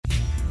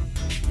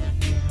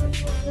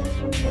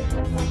This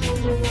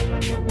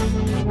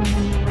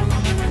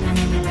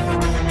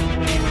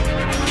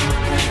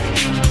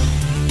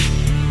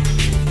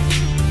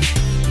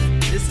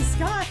is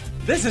Scott.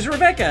 This is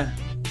Rebecca.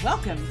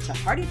 Welcome to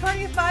Hardy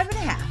Party of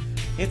 5.5.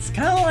 It's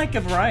kind of like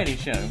a variety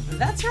show.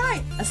 That's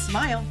right, a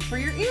smile for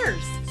your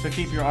ears. So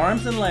keep your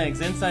arms and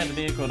legs inside the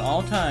vehicle at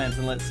all times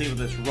and let's see where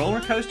this roller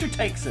coaster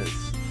takes us.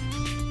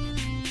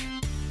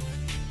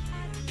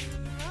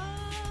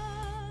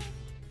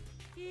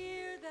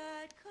 Hear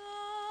that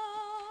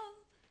call,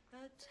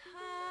 the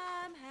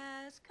time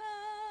has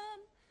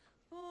come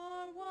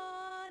for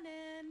one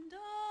and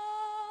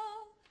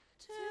all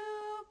to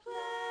play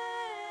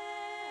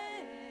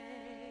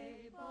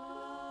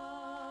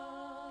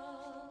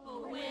ball.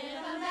 We're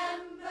the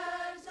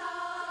members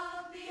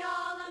of the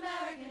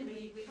All-American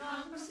League. We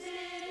come from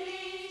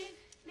cities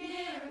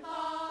near and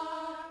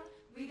far.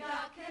 We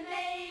got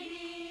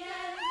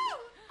Canadians,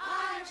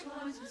 Irish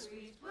boys and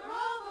Swedes. We're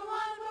all for one,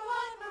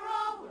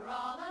 we're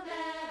all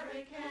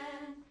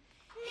American.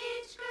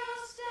 Each girl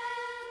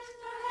stands,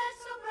 her head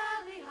so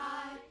proudly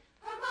high.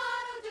 Her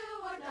motto, do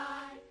or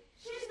die.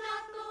 She's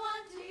not the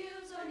one to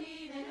use or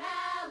need an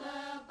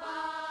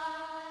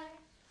alibi.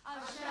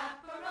 Our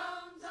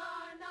chaperones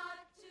are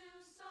not too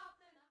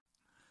soft enough.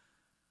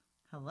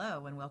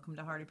 Hello, and welcome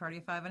to Hardy Party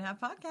of 5.5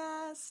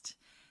 podcast.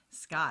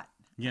 Scott,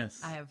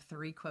 Yes. I have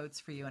 3 quotes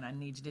for you, and I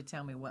need you to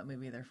tell me what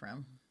movie they're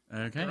from.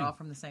 Okay. They're all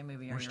from the same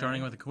movie. Are We're you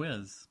starting ready? with a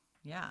quiz.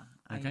 Yeah.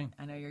 Okay.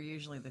 I know you're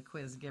usually the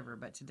quiz giver,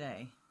 but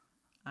today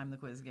I'm the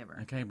quiz giver.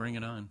 Okay, bring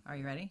it on. Are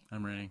you ready?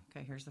 I'm ready.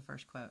 Okay, here's the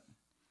first quote.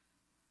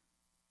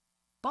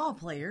 Ball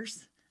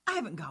players? I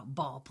haven't got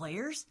ball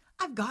players.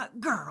 I've got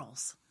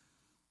girls.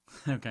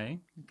 Okay.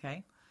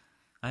 Okay.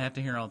 I have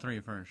to hear all 3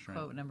 first, right?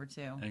 Quote number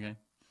 2. Okay.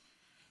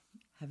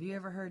 Have you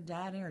ever heard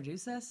Dad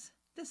introduce us?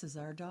 This is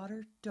our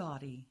daughter,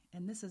 Dottie,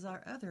 and this is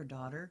our other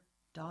daughter,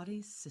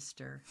 Dottie's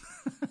sister.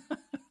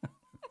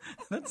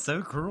 That's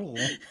so cruel.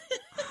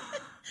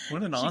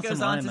 What an awesome She goes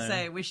line, on to though.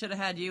 say, we should have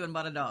had you and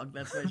bought a dog.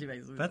 That's what she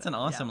basically That's said. an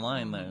awesome Yeah.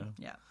 line, though.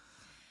 Yeah.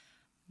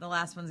 The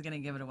last one's going to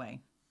give it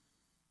away.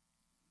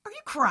 Are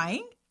you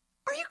crying?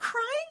 Are you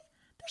crying?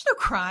 There's no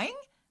crying.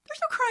 There's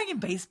no crying in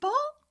baseball.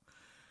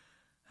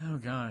 Oh,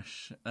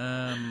 gosh.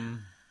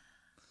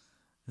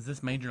 Is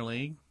this Major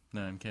League?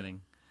 No, I'm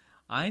kidding.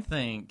 I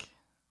think,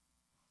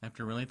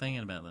 after really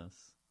thinking about this,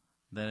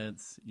 that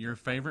it's your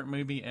favorite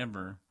movie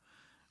ever,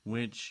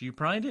 which you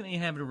probably didn't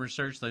even have to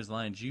research those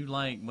lines. You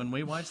when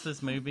we watch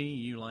this movie,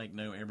 you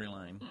know every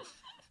line.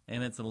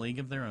 And it's A League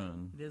of Their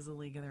Own. It is A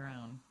League of Their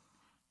Own.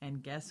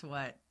 And guess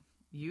what?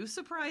 You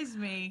surprised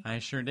me. I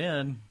sure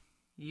did.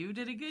 You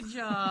did a good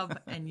job,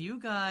 and you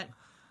got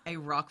a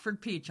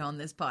Rockford Peach on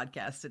this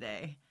podcast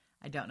today.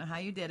 I don't know how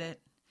you did it.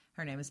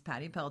 Her name is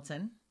Patty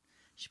Pelton.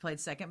 She played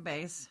second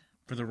base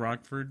For the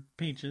Rockford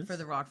Peaches. for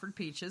the Rockford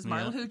Peaches. Yeah.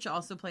 Marla Hooch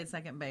also played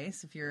second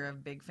base. If you're a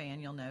big fan,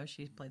 you'll know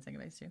she played second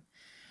base too.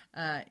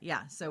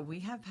 Yeah, so we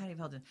have Patty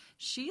Pelton.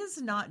 She is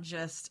not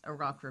just a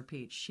Rockford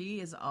Peach. She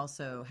is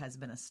also has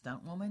been a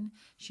stunt woman.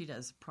 She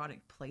does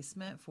product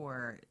placement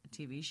for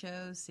TV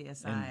shows,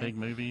 CSI. And big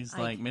movies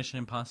like Mission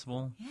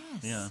Impossible.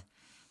 Yes. Yeah.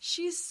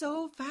 She's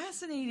so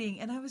fascinating,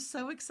 and I was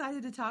so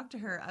excited to talk to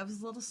her. I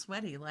was a little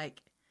sweaty,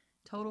 like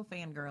total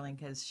fangirling,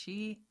 because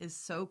she is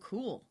so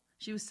cool.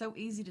 She was so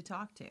easy to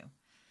talk to.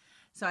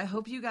 So I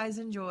hope you guys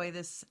enjoy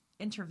this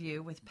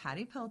interview with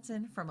Patty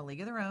Pelton from A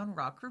League of Their Own,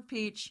 Rockford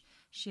Peach.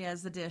 She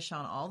has the dish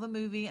on all the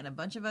movie and a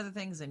bunch of other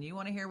things, and you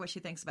want to hear what she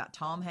thinks about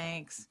Tom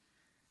Hanks,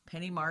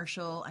 Penny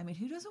Marshall. I mean,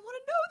 who doesn't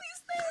want to know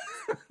these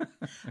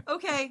things?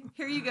 Okay,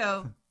 here you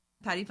go,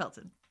 Patty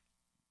Pelton.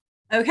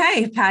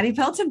 Okay, Patty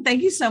Pelton,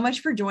 thank you so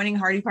much for joining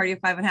Hardy Party of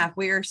 5.5.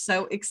 We are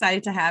so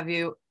excited to have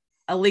you.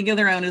 A League of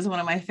Their Own is one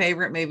of my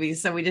favorite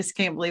movies, so we just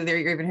can't believe that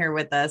you're even here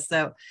with us.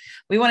 So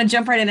we want to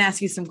jump right in and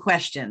ask you some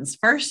questions.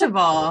 First of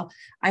all,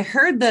 I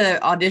heard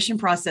the audition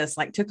process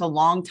took a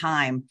long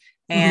time,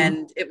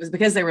 and it was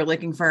because they were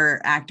looking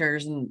for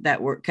actors and that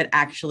could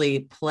actually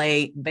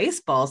play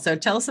baseball. So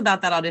tell us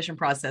about that audition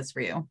process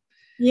for you.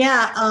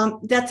 Yeah,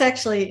 that's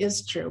actually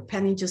is true.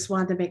 Penny just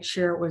wanted to make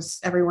sure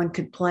everyone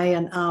could play.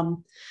 And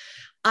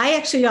I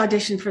actually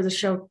auditioned for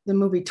the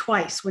movie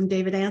twice when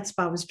David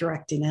Anspaugh was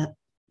directing it.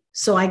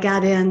 So I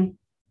got in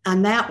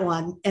on that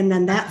one, and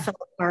then that fell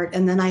apart.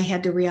 And then I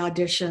had to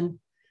re-audition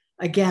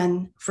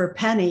again for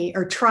Penny,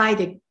 or try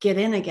to get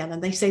in again.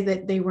 And they say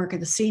that they weren't going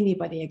to see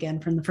anybody again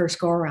from the first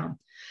go around.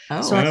 Oh,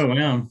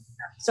 Wow.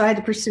 So I had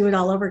to pursue it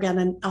all over again.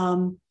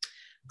 And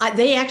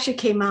they actually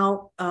came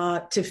out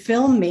to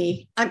film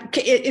me.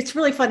 It's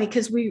really funny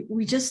because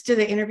we just did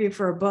an interview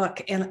for a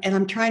book, and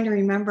I'm trying to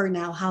remember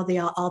now how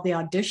all the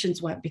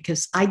auditions went,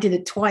 because I did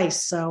it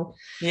twice. So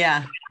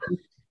yeah.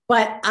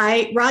 But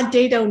Rod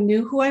Dado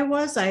knew who I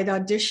was. I had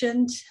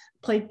auditioned,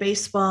 played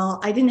baseball.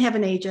 I didn't have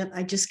an agent.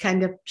 I just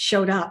kind of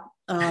showed up.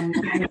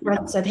 My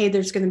friend said, "Hey,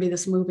 there's going to be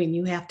this movie and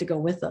you have to go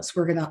with us.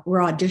 We're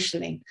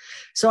auditioning."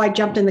 So I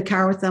jumped in the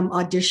car with them,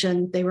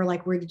 auditioned. They were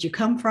like, "Where did you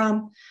come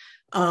from?"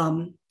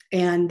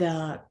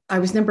 I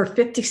was number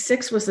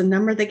 56 was the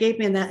number they gave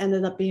me, and that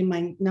ended up being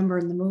my number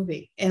in the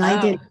movie. And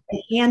they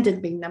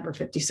handed me number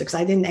 56.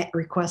 I didn't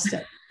request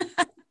it.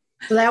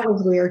 So that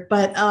was weird.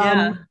 But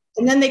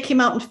and then they came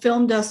out and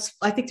filmed us.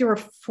 I think there were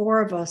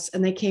 4 of us,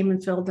 and they came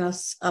and filmed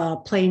us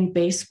playing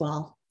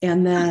baseball,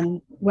 and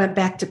then went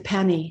back to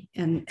Penny.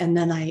 And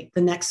then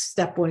the next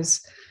step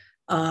was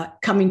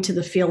coming to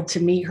the field to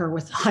meet her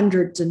with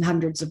hundreds and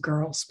hundreds of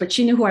girls. But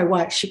she knew who I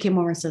was. She came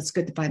over and said, "It's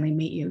good to finally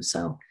meet you."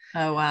 So,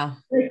 oh wow,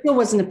 it still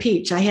wasn't a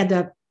peach. I had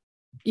to,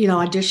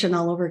 audition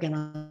all over again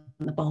on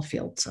the ball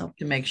field. So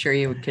to make sure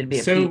you could be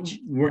a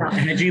peach.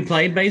 Had you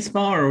played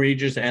baseball, or were you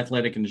just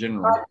athletic in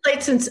general? I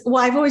played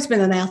I've always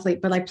been an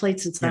athlete, but I played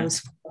since I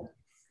was 4.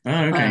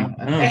 Oh, okay.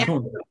 I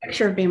Cool. have a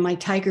picture of me in my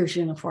Tigers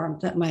uniform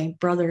that my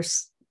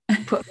brothers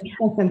put me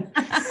in.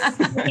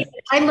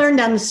 I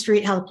learned on the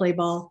street how to play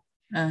ball.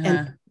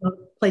 And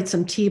played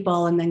some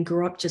t-ball, and then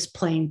grew up just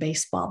playing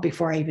baseball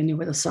before I even knew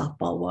what a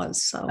softball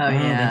was. So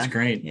that's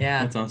great.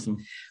 Yeah, that's awesome.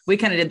 We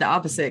kind of did the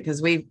opposite,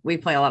 because we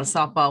play a lot of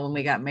softball when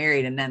we got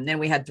married, and then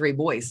we had 3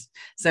 boys.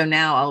 So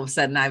now all of a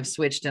sudden I've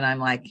switched, and I'm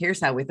like, here's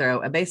how we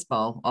throw a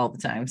baseball all the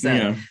time.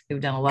 So we've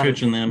done a lot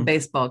of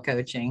baseball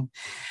coaching.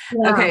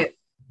 Yeah. Okay.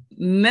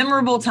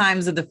 Memorable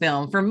times of the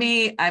film for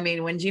me. I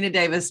mean, when Gina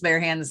Davis bare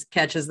hands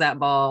catches that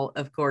ball,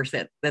 of course,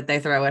 that they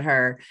throw at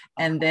her.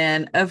 And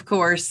then of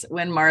course,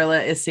 when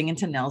Marla is singing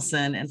to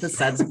Nelson and the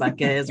Suds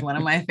bucket is one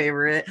of my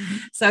favorite.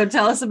 So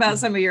tell us about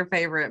some of your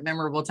favorite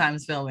memorable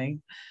times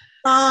filming.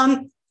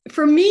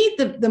 For me,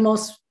 the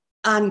most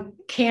on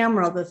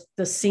camera,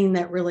 the scene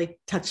that really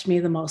touched me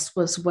the most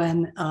was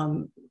when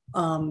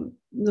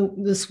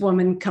this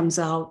woman comes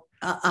out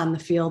on the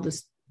field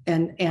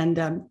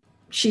and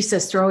she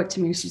says, "Throw it to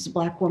me." She's a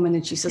Black woman,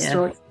 and she says,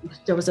 "Throw it."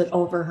 There was it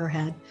over her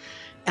head,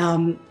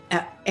 and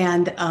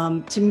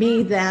to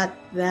me that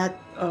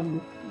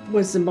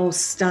was the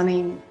most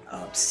stunning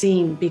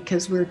scene,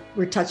 because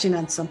we're touching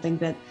on something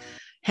that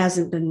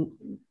hasn't been,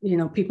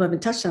 people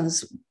haven't touched on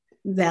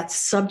that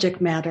subject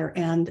matter,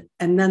 and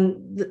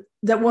then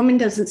the woman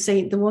doesn't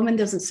say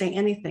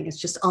anything.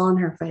 It's just all in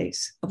her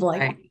face of like,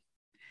 right.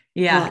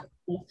 Yeah.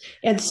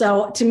 And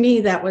so to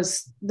me, that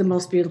was the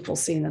most beautiful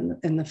scene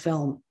in the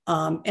film.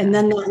 And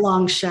then that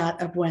long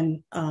shot of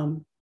when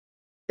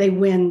they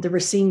win the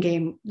Racine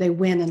game,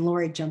 and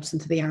Lori jumps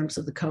into the arms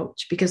of the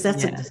coach, because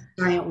that's a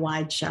giant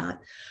wide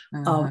shot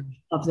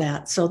of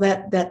that. So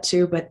that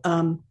too. But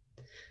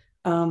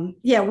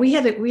we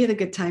had a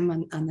good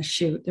time on the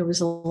shoot. There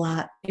was a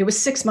lot. It was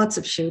 6 months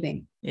of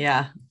shooting.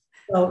 Yeah.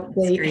 So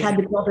they had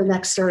to build an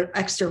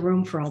extra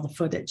room for all the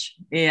footage.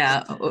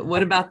 Yeah.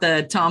 What about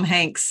the Tom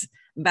Hanks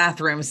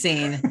bathroom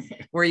scene?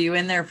 Were you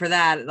in there for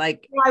that?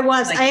 Like, I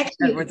was. Like, I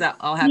actually was that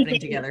all happening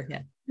together?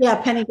 Yeah.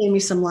 Penny gave me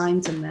some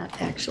lines in that,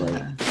 actually.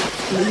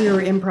 We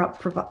were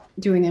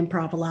doing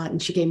improv a lot,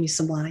 and she gave me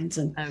some lines.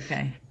 And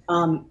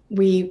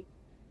we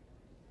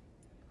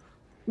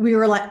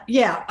were like,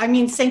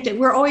 same thing.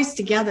 We're always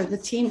together. The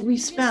team, we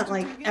spent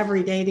like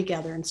every day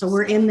together, and so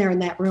we're in there in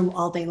that room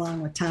all day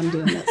long with Tom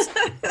doing this.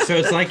 So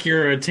it's like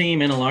you're a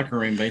team in a locker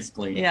room,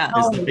 basically. Yeah,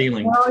 is the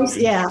feeling. Always,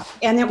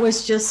 and it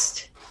was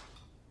just.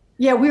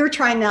 Yeah, we were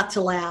trying not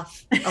to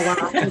laugh a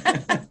lot.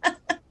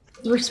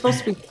 We're supposed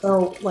to be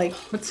so like,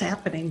 what's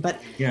happening?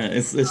 But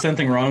is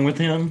something wrong with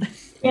him?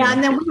 Yeah,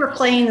 and then we were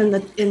playing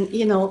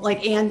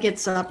like Ann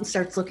gets up and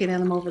starts looking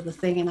at him over the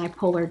thing, and I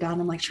pull her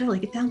down. I'm like, Shirley,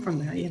 get down from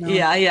there,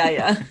 Yeah.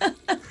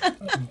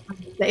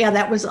 Yeah,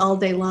 that was all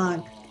day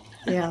long.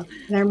 Yeah,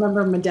 and I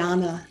remember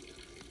Madonna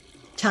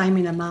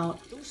timing him out.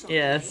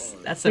 Yes,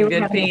 that's some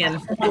good peeing.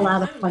 A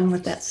lot of fun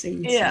with that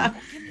scene. Yeah. So.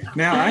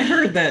 Now I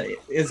heard that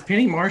is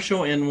Penny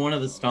Marshall in one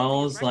of the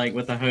stalls, like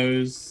with a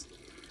hose.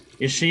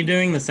 Is she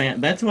doing the same?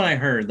 That's what I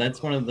heard.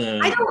 That's one of the.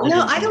 I don't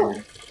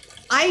know.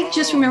 I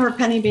just remember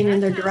Penny being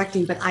in there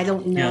directing, but I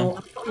don't know.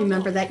 I don't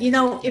remember that.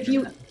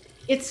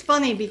 It's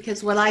funny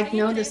because what I've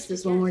noticed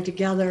is when we're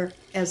together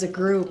as a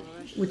group,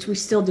 which we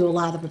still do a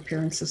lot of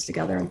appearances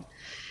together.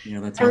 Yeah,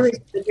 that's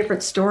everybody's a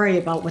different story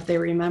about what they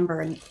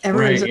remember, and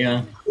everyone's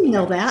we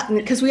know that, and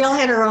because we all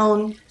had our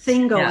own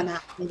thing going on.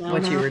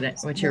 What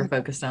you were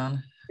focused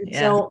on.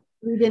 So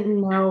we didn't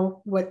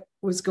know what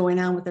was going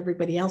on with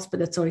everybody else,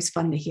 but it's always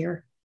fun to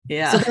hear.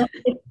 Yeah, so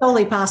it's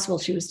totally possible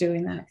she was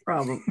doing that.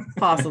 Probably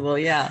possible.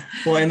 Yeah.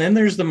 Well, and then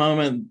there's the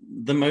moment.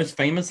 The most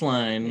famous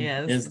line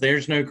is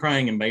 "There's no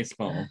crying in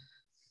baseball."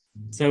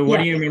 So what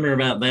do you remember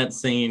about that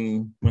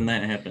scene when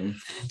that happened?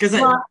 Because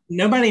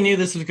nobody knew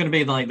this was going to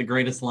be like the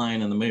greatest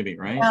line in the movie,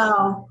 right?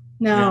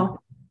 No.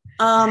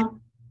 Yeah.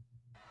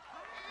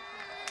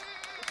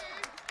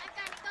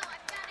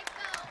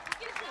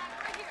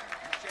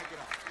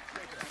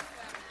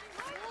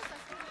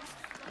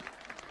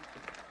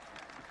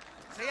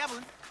 Hey,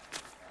 Evelyn,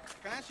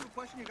 can I ask you a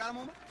question? You got a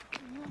moment?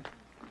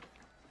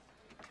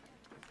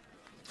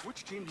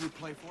 Which team do you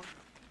play for?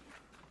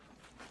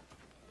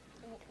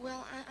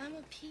 Well, I'm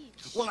a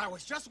peach. Well, I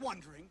was just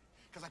wondering,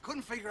 because I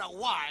couldn't figure out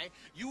why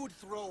you would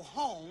throw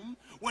home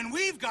when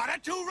we've got a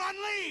 2-run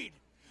lead.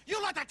 You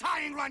let the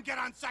tying run get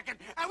on second,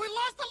 and we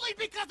lost the lead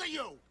because of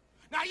you.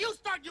 Now you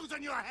start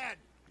using your head.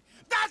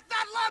 That's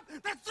that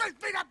lump that's 3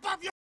 feet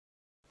above you.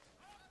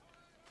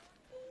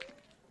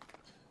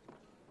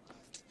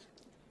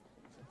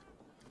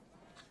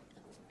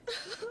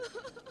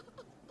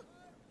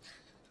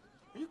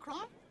 Are you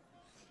crying?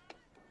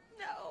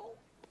 No.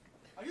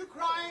 Are you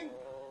crying?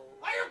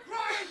 Are you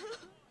crying?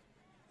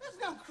 There's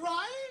no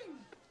crying.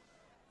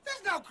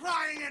 There's no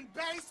crying in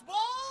baseball.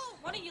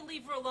 Why don't you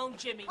leave her alone,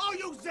 Jimmy? Oh,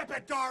 you zip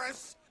it,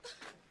 Doris.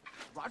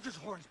 Rogers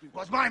Hornsby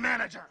was my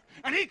manager,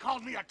 and he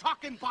called me a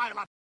talking pile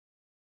of.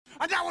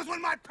 And that was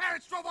when my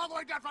parents drove all the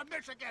way down from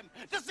Michigan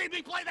to see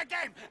me play the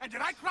game. And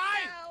did I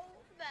cry? No.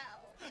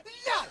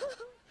 No.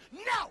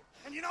 No.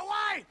 And you know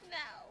why?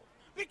 No.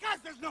 Because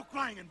there's no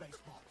crying in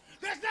baseball.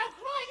 There's no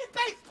crying in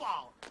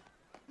baseball.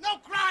 No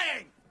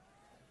crying.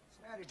 What's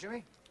the matter,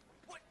 Jimmy?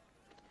 What?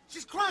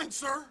 She's crying,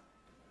 sir.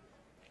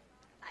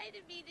 I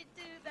didn't mean to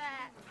do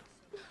that.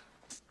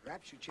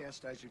 Perhaps you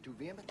chastise her too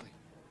vehemently.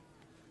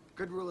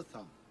 Good rule of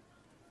thumb.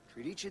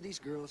 Treat each of these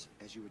girls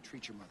as you would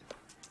treat your mother.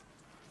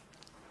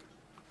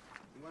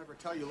 Anyone ever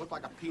tell you look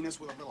like a penis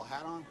with a little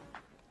hat on?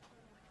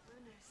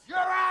 You're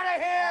out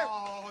of here!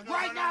 Oh, no,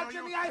 right no, now, no,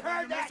 Jimmy, you, I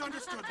heard you that.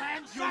 misunderstood me.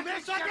 10 You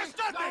seconds,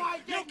 misunderstood Jimmy. me. No, I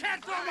You didn't.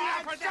 can't throw me 5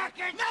 out for that.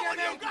 seconds, No, when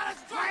Jimmy. you got a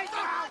strike Right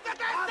now.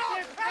 the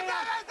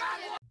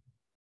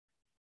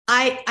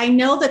I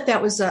know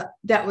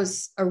that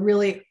was a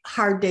really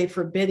hard day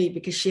for Biddy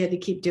because she had to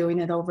keep doing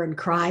it over and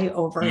cry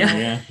over and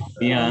over.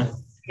 Yeah.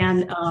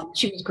 And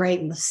she was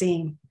great in the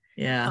scene.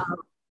 Yeah.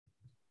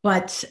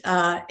 But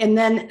and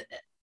then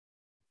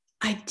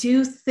I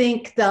do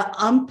think the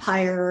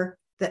umpire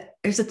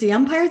is it the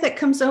umpire that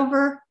comes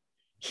over?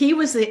 He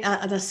was an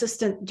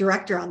assistant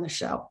director on the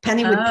show.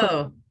 Penny would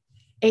put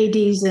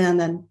ADs in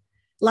and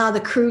a lot of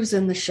the crews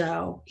in the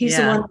show. He's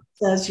the one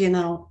that says,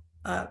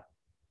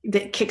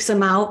 that kicks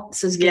him out,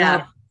 says, get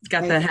out.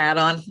 Got the hat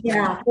on.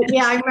 Yeah. But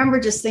I remember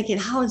just thinking,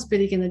 how is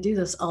Biddy going to do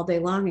this all day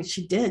long? And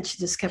she did. She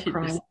just kept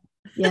crying.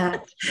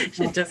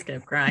 She just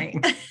kept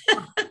crying.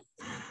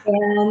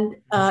 And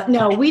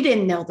no, we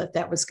didn't know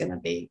that was going to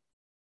be,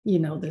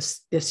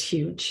 this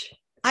huge.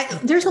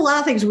 There's a lot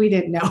of things we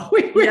didn't know.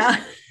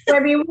 I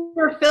mean, we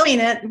were filming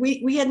it.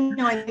 We had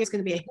no idea it was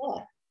going to be a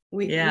hit.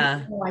 We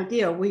had no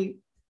idea.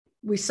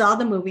 We saw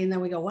the movie and then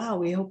we go, wow,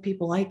 we hope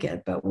people like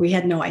it. But we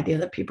had no idea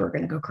that people are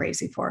going to go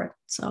crazy for it.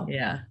 So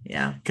yeah.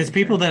 Because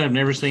people that have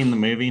never seen the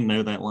movie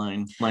know that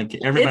line. Like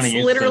everybody.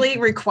 It's literally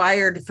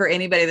required for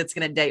anybody that's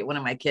going to date one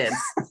of my kids.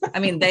 I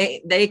mean,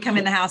 they come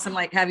in the house. I'm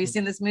like, have you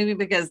seen this movie?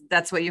 Because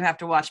that's what you have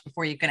to watch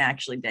before you can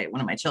actually date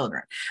one of my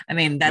children. I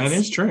mean, that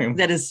is true.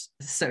 That is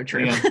so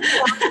true. Yeah.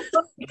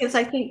 Because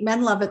I think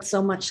men love it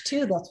so much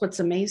too. That's what's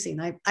amazing.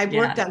 I've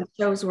worked on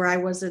shows where I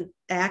wasn't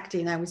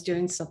acting. I was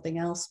doing something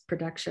else,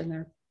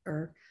 production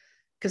or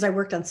because I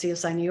worked on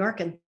CSI New York,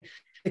 and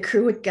the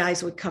crew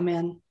guys would come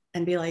in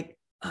and be like,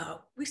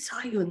 we saw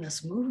you in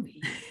this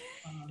movie.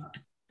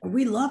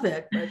 We love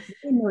it. But,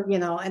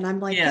 and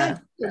I'm like, yeah,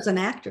 there's an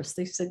actress.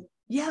 They said,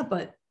 yeah,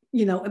 but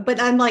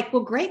I'm like,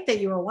 well, great that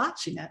you were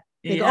watching it.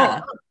 They go,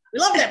 oh, we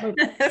love that movie.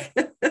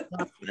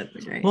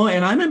 Well,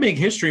 and I'm a big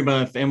history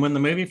buff. And when the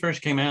movie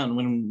first came out and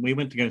when we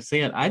went to go see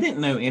it, I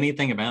didn't know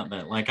anything about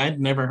that. Like I'd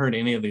never heard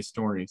any of these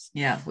stories.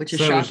 Yeah, which is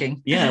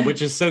shocking.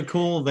 Which is so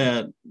cool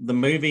that the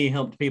movie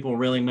helped people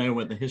really know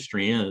what the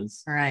history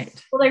is. Right.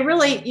 Well, they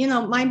really,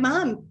 my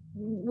mom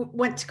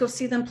went to go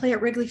see them play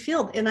at Wrigley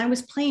Field, and I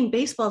was playing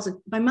baseball.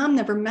 My mom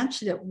never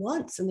mentioned it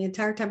once in the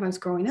entire time I was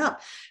growing up,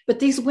 but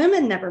these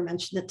women never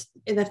mentioned it.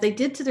 And if they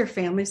did to their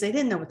families, they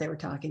didn't know what they were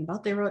talking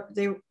about. They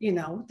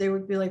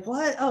would be like,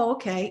 what? Oh,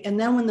 okay. And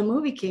then when the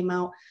movie came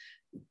out,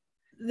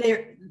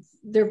 their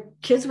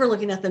kids were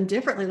looking at them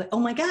differently. Like, oh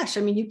my gosh,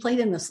 I mean, you played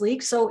in this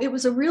league. So it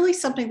was really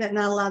something that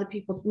not a lot of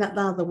people, not a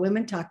lot of the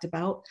women talked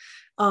about.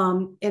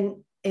 And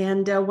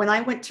when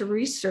I went to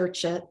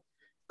research it,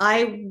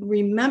 I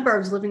remember I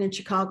was living in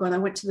Chicago and I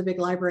went to the big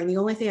library, and the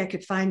only thing I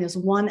could find is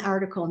one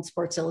article in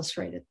Sports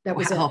Illustrated. That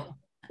was it. There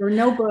were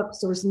no books.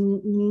 There was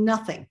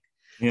nothing.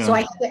 Yeah. So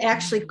I had to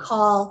actually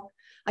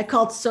I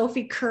called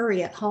Sophie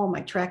Curry at home.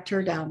 I tracked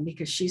her down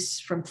because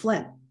she's from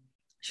Flint.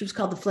 She was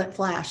called the Flint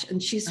Flash,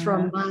 and she's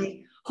from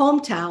my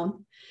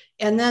hometown.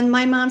 And then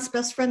my mom's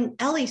best friend,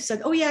 Ellie,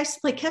 said, oh yeah, I used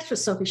to play catch with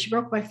Sophie. She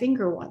broke my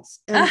finger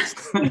once. And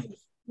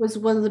was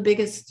one of the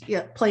biggest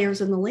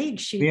players in the league.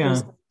 She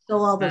was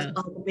still all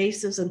the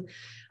bases. And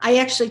I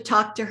actually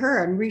talked to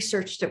her and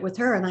researched it with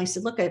her. And I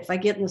said, look, if I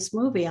get in this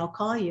movie, I'll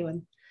call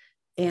you.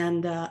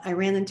 And I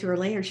ran into her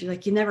later. She's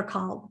like, you never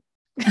called.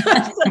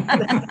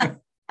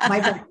 My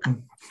bad.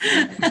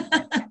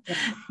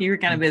 You were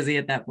kind of busy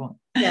at that point.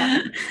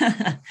 Yeah.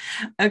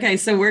 Okay.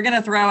 So we're going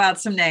to throw out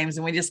some names,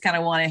 and we just kind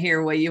of want to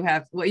hear what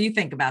you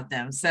think about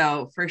them.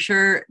 So for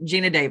sure,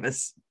 Geena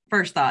Davis,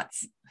 first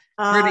thoughts.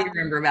 What do you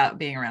remember about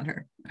being around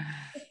her?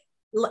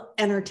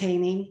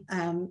 Entertaining.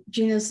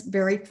 Gina's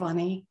very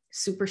funny,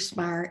 super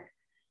smart.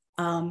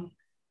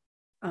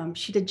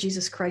 She did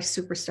Jesus Christ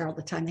Superstar all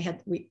the time.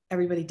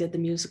 Everybody did the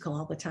musical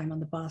all the time on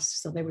the bus.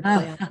 So they would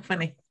play.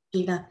 Funny.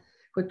 Gina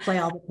would play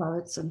all the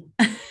parts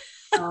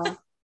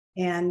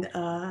and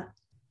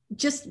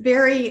just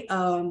very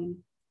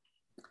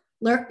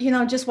learn,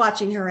 just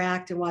watching her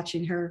act and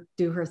watching her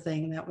do her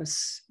thing, that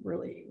was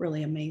really,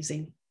 really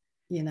amazing,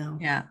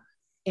 Yeah.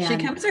 She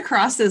And comes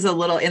across as a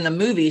little, in the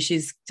movie,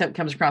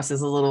 comes across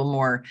as a little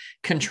more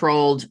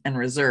controlled and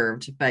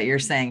reserved, but you're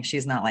saying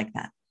she's not like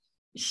that.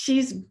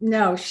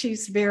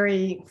 she's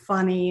very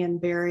funny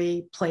and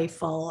very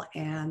playful.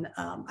 And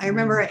I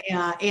remember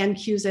Ann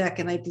Cusack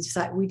and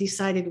we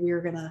decided we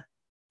were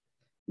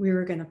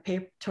gonna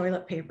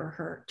toilet paper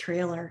her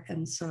trailer,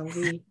 and so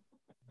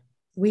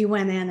we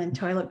went in and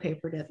toilet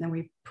papered it, and then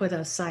we put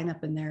a sign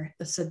up in there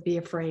that said, "Be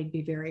afraid,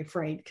 be very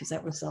afraid," because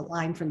that was a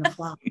line from the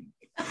flop.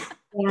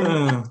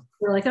 And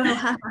we're like, oh,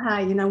 ha,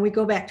 ha, ha. We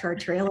go back to our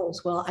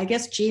trailers. Well, I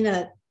guess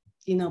Gina,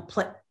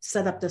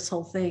 set up this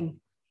whole thing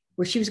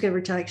where she was going to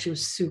retire. She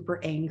was super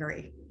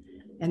angry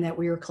and that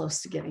we were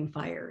close to getting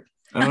fired.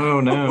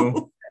 Oh,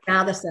 no.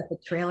 Got us at the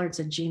trailer and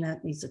said, Gina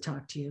needs to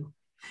talk to you.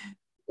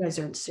 You guys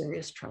are in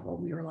serious trouble.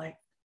 We were like,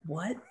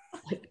 what?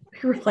 We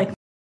were like,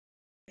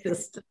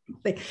 this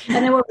thing.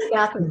 And then when we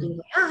got there, like,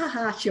 ha, ha,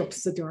 ha. She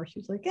opens the door. She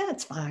was like, yeah,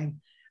 it's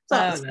fine. So,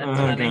 That's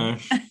funny.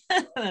 Gosh.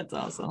 That's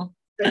awesome.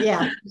 but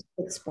yeah,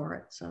 it's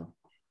sport. So,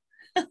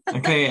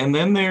 Okay, and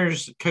then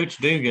there's Coach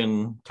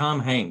Dugan, Tom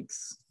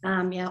Hanks.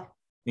 yeah.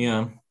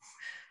 Yeah.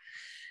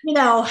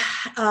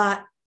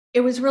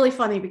 It was really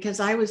funny because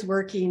I was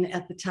working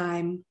at the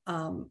time.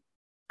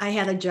 I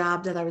had a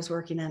job that I was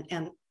working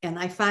in, and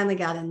I finally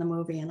got in the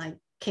movie, and I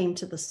came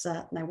to the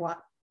set, and I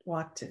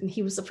walked, and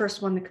he was the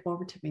first one to come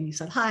over to me, and he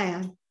said,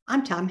 "Hi,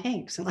 I'm Tom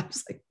Hanks," and I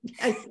was like,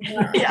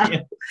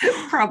 Yeah,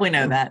 probably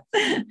know that.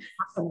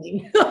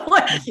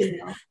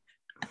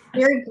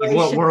 Very gracious.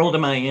 What world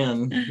am I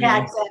in?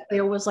 Yeah, exactly.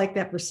 It was like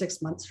that for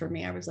 6 months for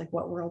me. I was like,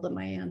 what world am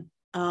I in?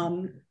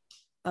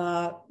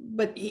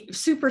 But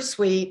super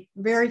sweet,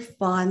 very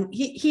fun.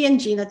 He and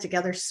Gina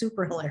together,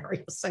 super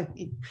hilarious. I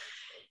mean,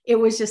 it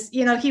was just,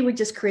 he would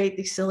just create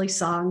these silly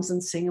songs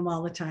and sing them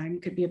all the time.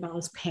 It could be about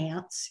his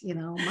pants,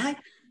 my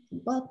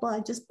blah, blah, I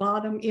just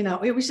bought them.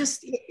 It was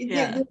just,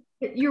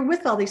 you're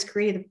with all these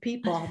creative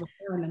people all the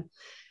time. And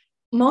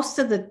most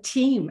of the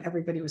team,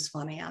 everybody was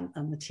funny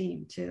on the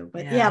team too.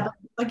 But but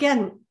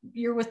again,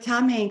 you're with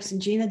Tom Hanks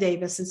and Gina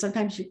Davis, and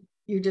sometimes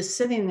you're just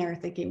sitting there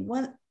thinking,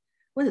 what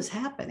is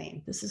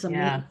happening? This is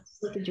amazing. Yeah. It's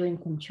like a dream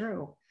come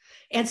true.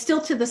 And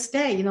still to this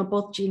day,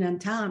 both Gina and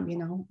Tom,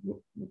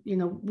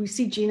 we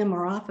see Gina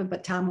more often,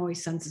 but Tom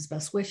always sends his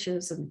best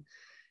wishes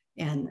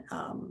and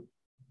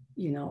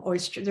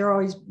always, they're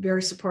always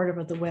very supportive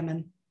of the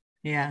women.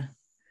 Yeah.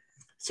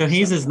 So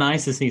he's as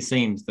nice as he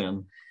seems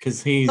then,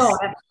 because he's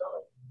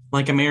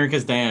like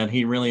America's dad.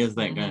 He really is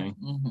that guy.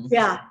 Mm-hmm.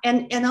 Yeah.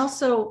 And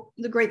also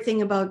the great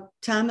thing about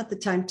Tom at the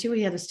time too,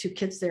 he had his 2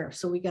 kids there.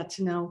 So we got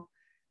to know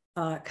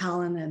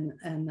Colin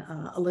and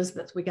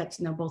Elizabeth. We got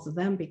to know both of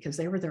them because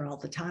they were there all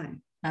the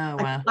time. Oh,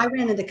 wow. I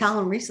ran into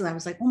Colin recently. I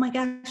was like, oh my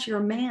gosh, you're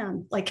a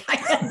man. Like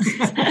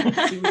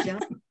he was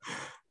young.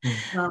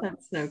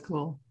 That's so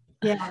cool.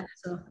 Yeah.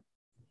 So.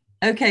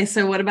 Okay.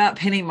 So what about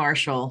Penny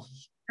Marshall?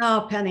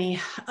 Oh, Penny.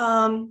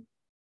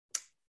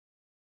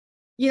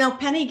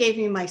 Penny gave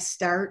me my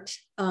start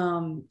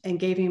and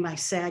gave me my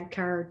SAG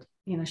card.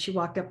 She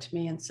walked up to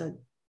me and said,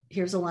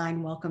 here's a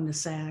line, welcome to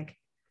SAG.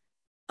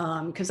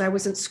 Because I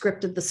wasn't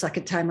scripted the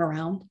second time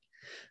around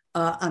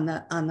on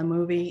the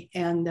movie.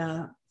 And,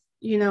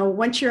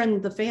 once you're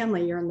in the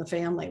family, you're in the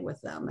family with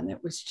them. And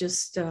it was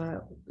just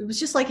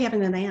like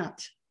having an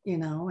aunt,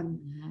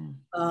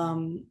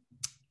 and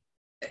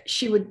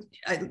she would,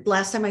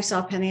 last time I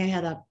saw Penny, I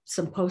had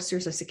some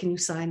posters. I said, can you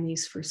sign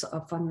these for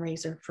a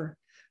fundraiser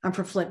I'm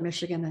from Flint,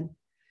 Michigan. And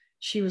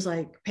she was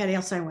like, Patty,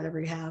 I'll sign whatever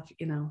you have,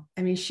 I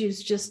mean,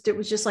 it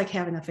was just like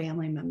having a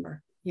family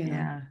member,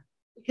 Yeah.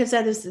 Because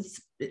that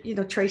is,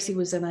 Tracy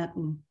was in it,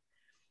 and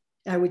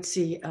I would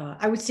see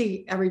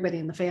everybody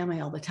in the family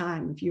all the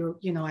time.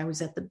 If I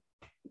was at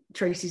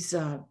Tracy's,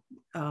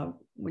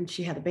 when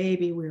she had a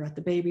baby, we were at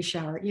the baby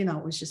shower,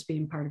 it was just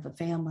being part of a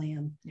family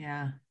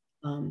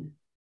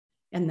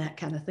and that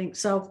kind of thing.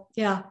 So,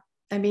 yeah,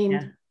 I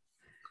mean,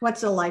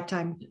 what's a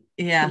lifetime?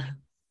 Yeah.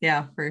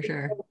 Yeah, for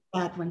sure.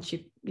 Sad when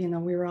she, we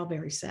were all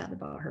very sad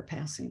about her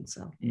passing.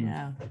 So,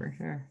 yeah, for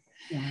sure.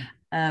 Yeah.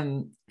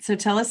 So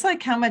tell us,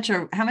 like, how much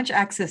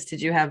access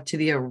did you have to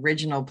the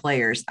original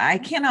players? I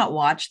cannot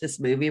watch this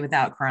movie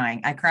without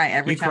crying. I cry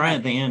every time. You cry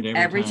at the end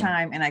every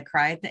time, and I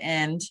cry at the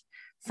end.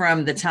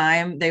 From the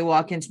time they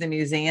walk into the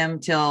museum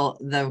till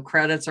the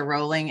credits are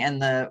rolling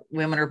and the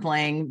women are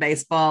playing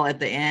baseball at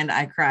the end,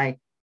 I cry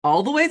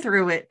all the way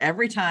through it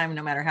every time,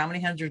 no matter how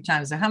many hundred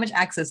times. So how much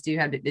access did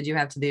you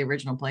have to the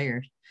original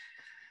players?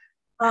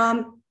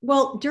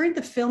 Well, during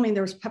the filming,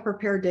 there was Pepper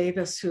Pear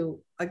Davis,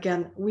 who,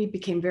 again, we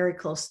became very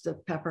close to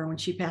Pepper. When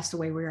she passed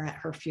away, we were at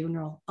her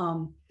funeral.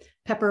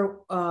 Pepper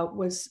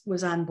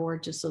was on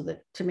board just so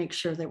that to make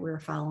sure that we were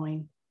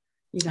following,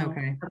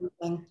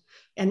 everything,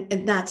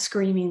 and not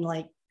screaming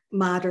like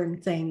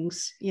modern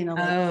things,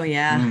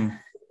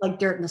 like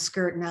dirt in a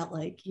skirt, not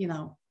like,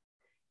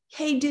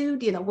 hey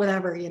dude,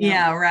 whatever,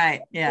 Yeah,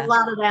 right. Yeah. A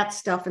lot of that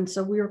stuff. And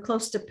so we were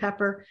close to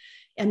Pepper.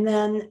 And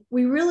then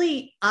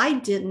I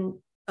didn't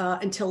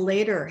until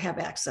later have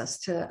access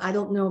to. I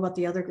don't know about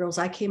the other girls.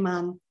 I came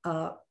on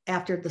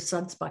after the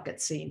Suds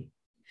Bucket scene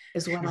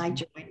is when I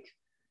joined.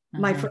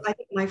 I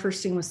think my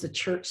first scene was the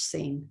church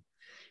scene.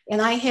 And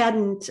I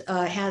hadn't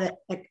had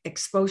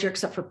exposure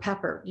except for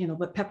Pepper,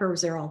 but Pepper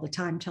was there all the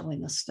time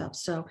telling us stuff.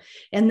 So,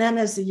 and then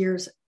as the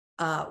years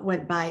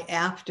went by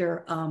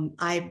after,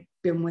 I've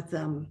been with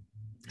them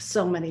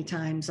so many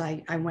times.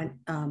 I went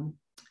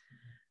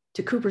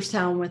to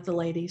Cooperstown with the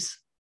ladies,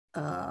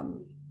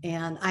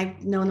 and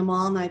I've known them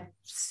all, and I've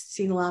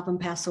seen a lot of them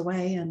pass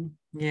away, and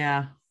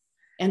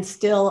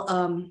still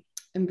am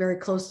very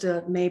close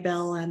to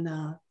Maybelle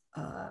and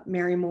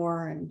Mary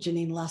Moore and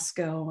Janine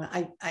Lesko.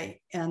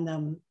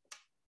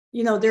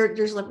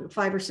 There's like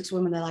 5 or 6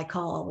 women that I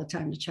call all the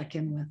time to check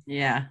in with.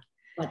 Yeah.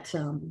 But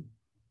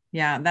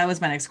that was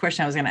my next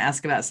question. I was going to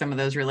ask about some of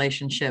those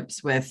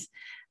relationships with,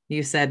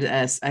 you said,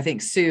 I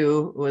think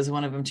Sue was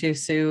one of them too.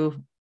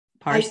 Sue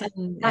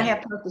Parson.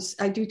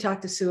 I do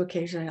talk to Sue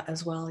occasionally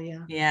as well.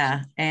 Yeah.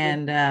 Yeah.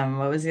 And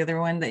what was the other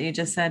one that you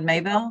just said?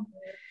 Maybelle?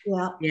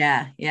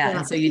 Yeah.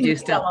 And so you do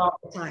still all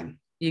the time.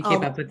 You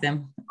keep up with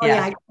them.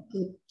 I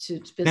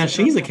now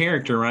she's a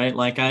character, right?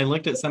 Like I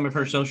looked at some of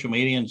her social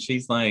media and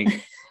she's like,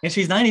 and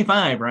she's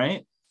 95,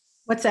 right?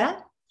 What's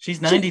that?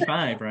 She's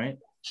 95, right?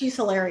 She's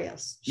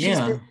hilarious. She's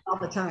busy all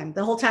the time.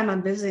 The whole time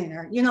I'm visiting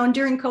her, and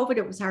during COVID,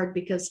 it was hard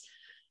because,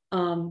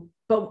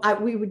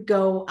 we would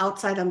go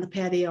outside on the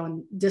patio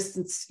and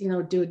distance,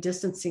 do a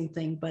distancing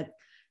thing, but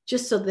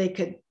just so they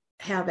could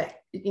have it,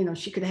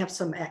 she could have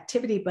some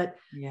activity. But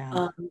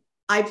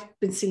I've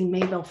been seeing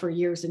Maybelle for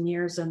years and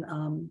years, and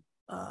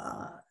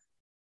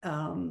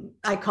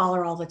I call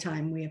her all the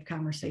time. We have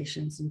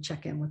conversations and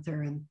check in with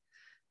her, and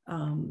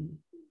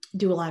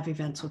do a lot of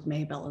events with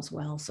Maybelle as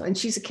well. So, and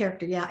she's a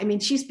character. Yeah. I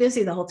mean, she's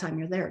busy the whole time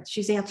you're there.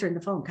 She's answering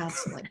the phone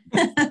constantly.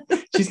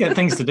 She's got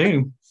things to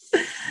do.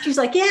 She's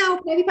like, yeah,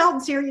 Patty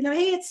Pelton's here.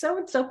 Hey, it's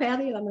so-and-so,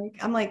 Patty. And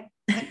I'm like,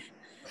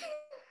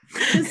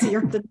 busier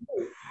than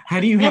you.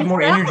 How do you have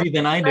more energy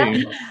than I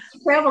do? She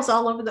travels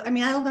all over I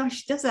don't know how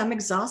she does it. I'm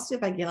exhausted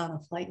if I get on a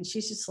flight, and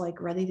she's just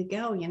like ready to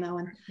go, and I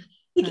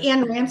think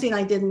Ann Ramsey and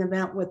I did an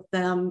event with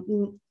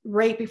them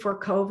right before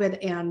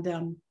COVID,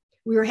 and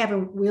we were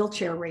having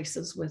wheelchair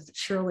races with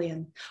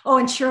Shirley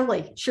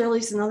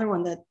Shirley's another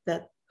one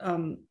that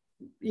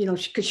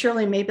because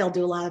Shirley and Maybelle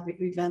do a lot of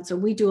events,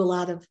 and we do a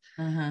lot of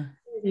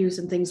interviews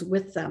and things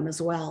with them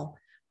as well.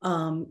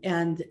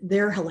 And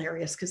they're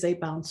hilarious because they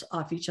bounce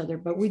off each other.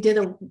 But we did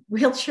a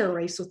wheelchair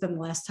race with them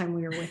the last time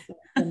we were with them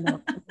in the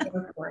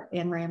airport,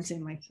 Ann Ramsey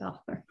and myself.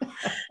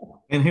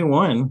 And who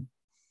won?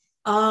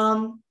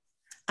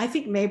 I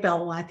think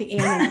Maybelle won. I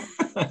think Ann.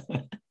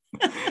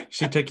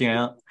 She took you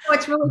out. Oh,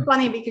 it's really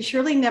funny because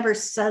Shirley never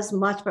says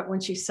much, but when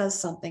she says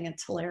something,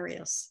 it's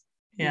hilarious.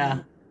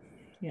 Yeah.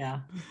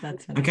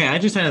 That's funny. Okay. I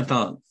just had a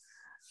thought.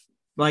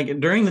 Like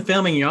during the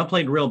filming, y'all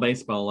played real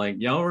baseball. Like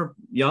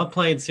y'all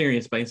played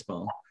serious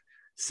baseball.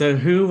 So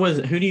who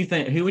would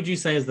you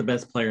say is the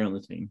best player on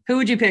the team? Who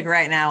would you pick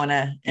right now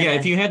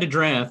if you had to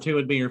draft, who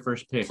would be your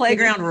first pick?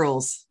 Playground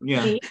rules.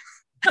 Yeah.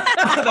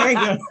 There you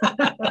go.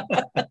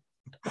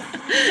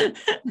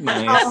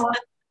 Nice.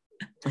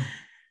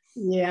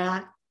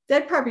 Yeah.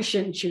 That probably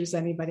shouldn't choose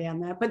anybody on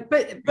that, but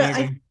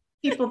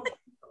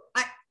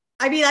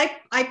I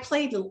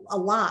played a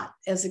lot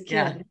as a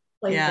kid.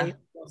 Baseball,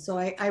 so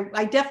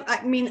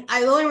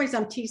the only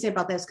reason I'm teasing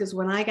about that is because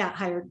when I got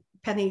hired,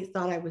 Penny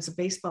thought I was a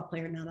baseball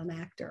player, not an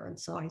actor, and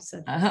so I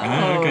said,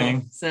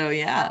 okay. So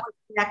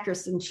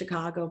actress in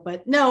Chicago.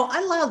 But no,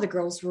 I love the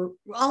girls.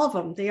 All of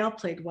them. They all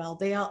played well.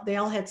 They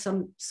all had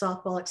some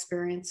softball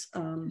experience,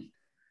 and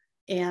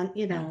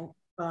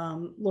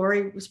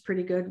Lori was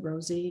pretty good.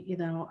 Rosie,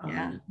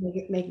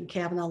 Megan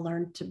Cavanaugh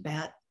learned to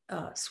bat,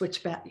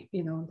 switch bat,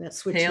 that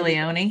switch. Taya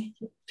Leone.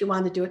 She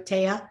wanted to do it.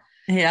 Taya.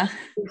 Yeah. She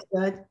was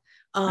good.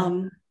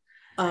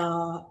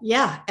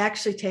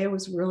 Actually Taya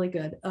was really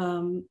good.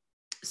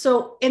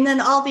 So, and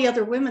then all the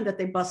other women that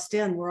they bust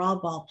in were all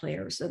ball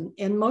players,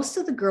 and most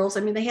of the girls,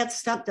 they had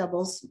stunt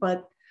doubles,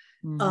 but,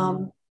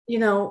 most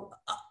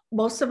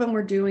of them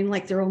were doing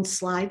like their own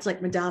slides,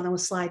 like Madonna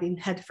was sliding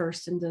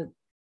headfirst into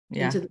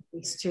the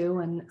piece too.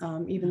 And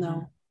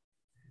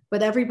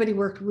but everybody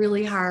worked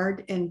really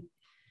hard, and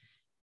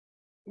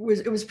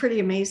it was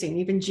pretty amazing.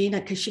 Even Gina,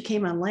 because she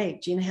came on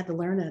late, Gina had to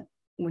learn it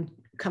when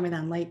coming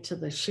on late to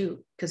the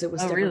shoot, because it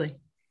was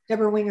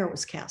Deborah Winger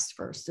was cast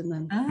first, and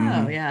then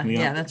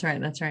that's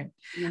right.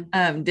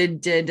 Yeah.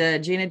 Did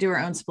Gina do her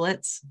own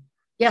splits?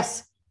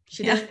 Yes,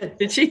 she did.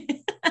 Did she?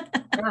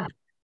 Yeah.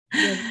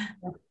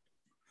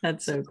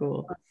 That's so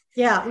cool.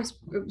 Yeah, it was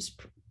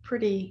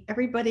pretty.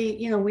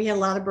 Everybody, we had a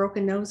lot of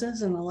broken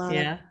noses and a lot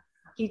of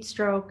heat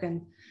stroke,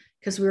 and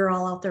because we were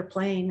all out there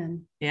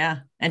playing,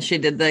 and she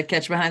did the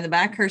catch behind the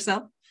back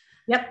herself.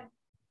 Yep.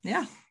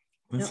 Yeah.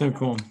 That's so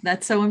cool.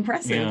 That's so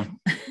impressive.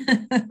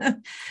 Yeah.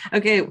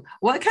 Okay.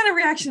 What kind of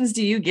reactions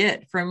do you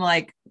get from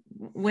like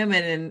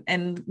women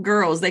and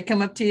girls? They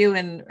come up to you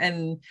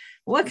and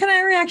what kind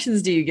of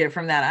reactions do you get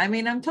from that?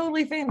 I'm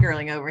totally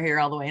fangirling over here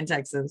all the way in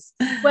Texas.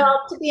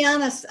 Well, to be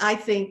honest, I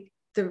think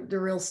the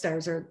real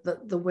stars are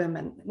the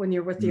women. When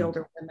you're with the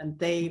older women,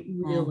 they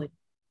really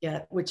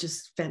get, which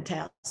is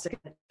fantastic.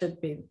 It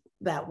should be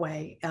that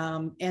way.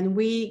 And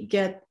we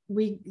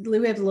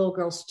have little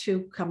girls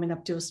too coming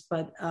up to us,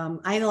 but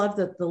I love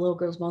that the little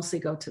girls mostly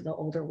go to the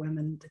older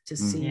women to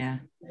see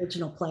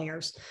original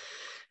players.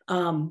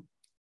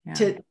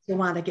 To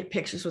want to get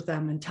pictures with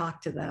them and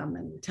talk to them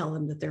and tell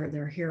them that they're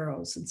their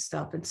heroes and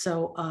stuff. And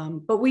so,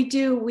 but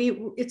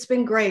it's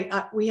been great.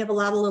 We have a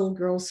lot of little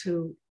girls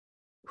who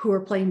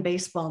are playing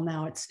baseball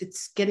now.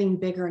 It's getting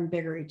bigger and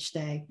bigger each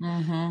day.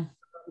 Mm-hmm.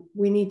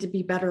 We need to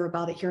be better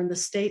about it. Here in the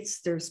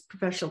States, there's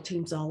professional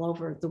teams all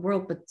over the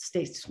world, but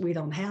States, we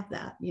don't have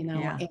that, you know.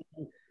 Yeah.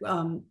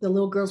 And the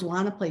little girls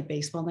want to play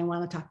baseball. They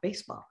want to talk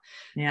baseball.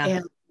 Yeah.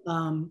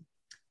 And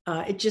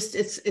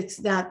it's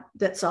not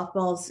that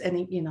softball's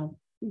any, you know,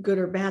 good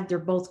or bad. They're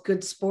both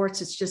good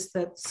sports. It's just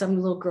that some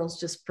little girls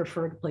just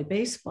prefer to play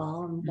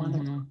baseball and want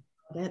to talk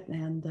about it.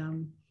 And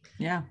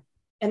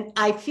and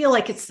I feel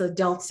like it's the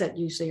adults that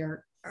usually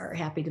are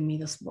happy to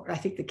meet us more. I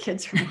think the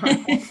kids are more.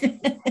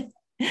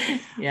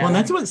 Well, and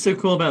that's what's so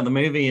cool about the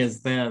movie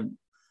is that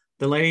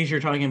the ladies you're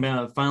talking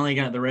about finally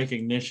got the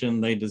recognition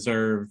they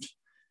deserved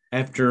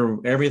after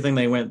everything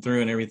they went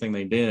through and everything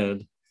they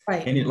did.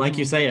 Right. And like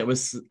you say,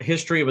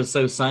 history was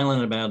so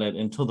silent about it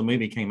until the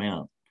movie came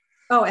out.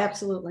 Oh,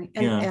 absolutely.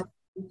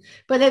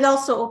 But it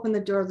also opened the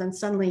door. Then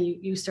suddenly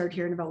you start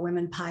hearing about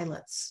women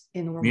pilots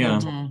in World War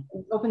II.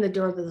 It opened the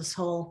door to this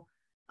whole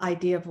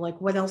idea of like,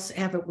 what else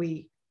haven't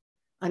we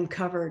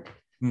uncovered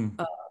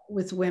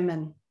with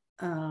women?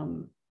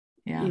 You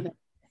know,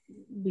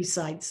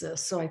 besides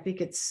this. So I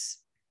think it's,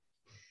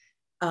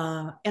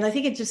 and I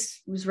think it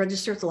just was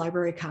registered at the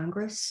Library of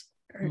Congress,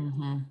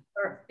 or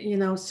you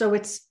know, so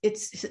it's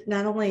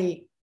not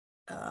only,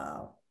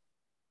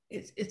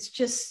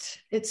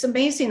 it's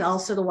amazing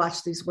also to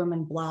watch these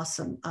women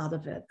blossom out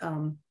of it,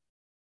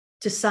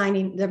 to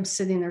sitting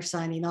there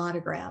signing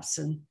autographs,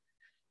 and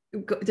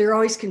they're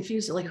always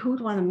confused, like, who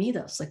would want to meet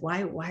us? Like,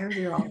 why are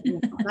there all, you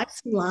know, I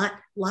see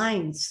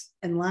lines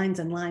and lines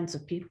and lines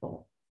of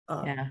people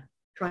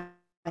trying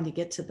to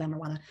get to them or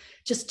want to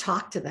just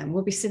talk to them.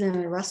 We'll be sitting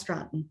in a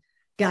restaurant and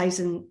guys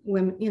and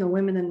women, you know,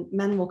 women and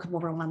men will come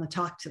over and want to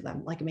talk to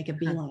them, like make a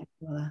beeline,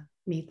 want to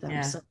meet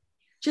them. So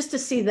just to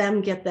see them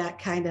get that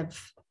kind of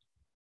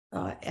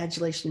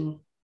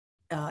adulation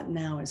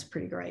now is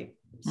pretty great.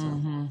 So,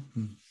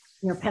 you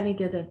know, Penny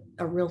did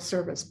a real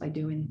service by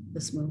doing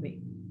this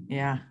movie.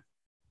 Yeah,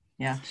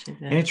 she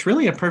did. And it's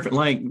really a perfect,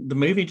 like, the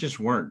movie just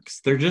works.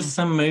 There are just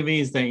some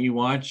movies that you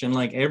watch and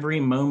like every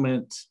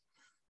moment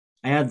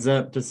adds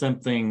up to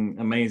something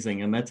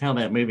amazing, and that's how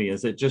that movie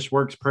is. It just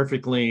works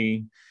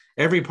perfectly.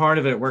 Every part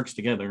of it works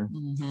together.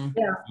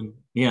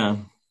 Yeah.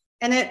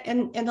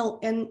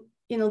 And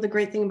you know, the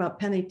great thing about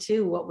Penny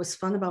too, what was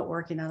fun about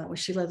working on it was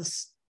she let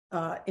us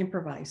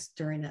improvise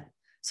during it.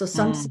 So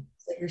some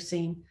scenes that you're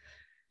seeing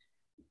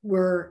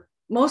were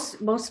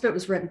most of it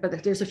was written,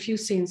 but there's a few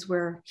scenes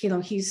where, you know,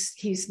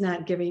 he's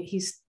not giving,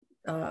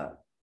 I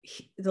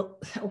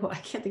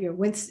can't think of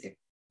Winston.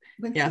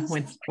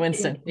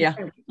 Winston.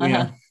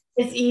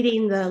 Is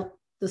eating the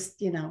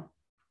you know,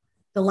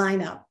 the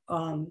lineup,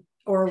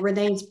 or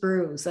Renee's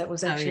bruise. That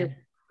was actually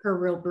her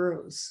real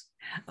bruise.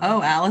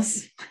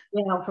 Alice.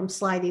 You know, from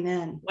sliding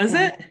in. Was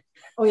it?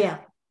 Oh yeah.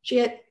 She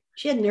had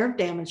nerve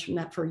damage from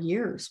that for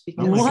years.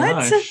 Because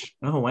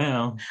Oh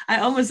wow.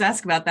 I almost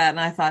asked about that and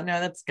I thought, no,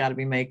 that's got to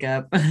be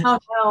makeup. Oh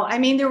no. I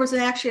mean, there was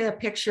actually a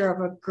picture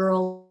of a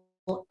girl,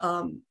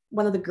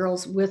 one of the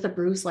girls with a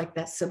bruise like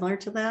that, similar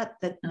to that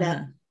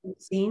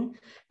scene,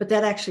 but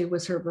that actually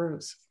was her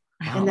bruise.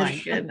 Oh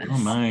my goodness. Oh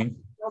my.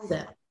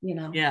 That, you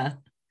know.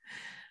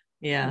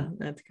 Yeah,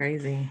 that's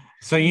crazy.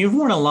 So you've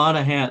worn a lot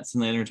of hats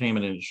in the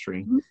entertainment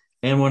industry.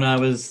 And when I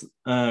was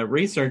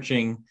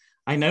researching,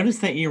 I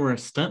noticed that you were a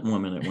stunt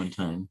woman at one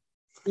time.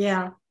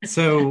 Yeah.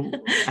 So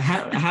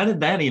how did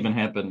that even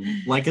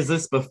happen? Like, is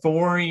this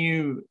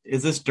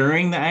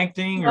during the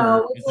acting?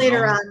 Or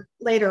later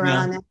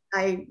on,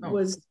 I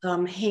was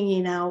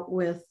hanging out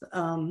with,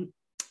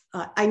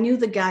 I knew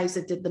the guys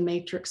that did The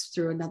Matrix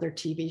through another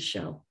TV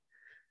show.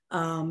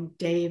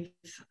 Dave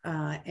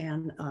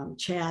and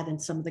Chad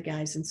and some of the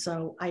guys. And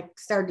so I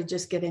started to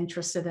just get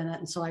interested in it.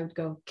 And so I would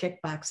go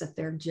kickbox at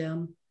their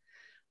gym.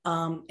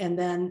 And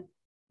then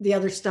the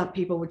other stunt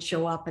people would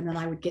show up and then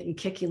I would get in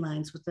kicking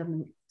lines with them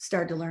and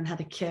started to learn how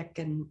to kick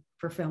and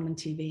for film and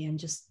TV and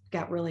just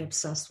got really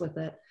obsessed with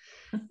it.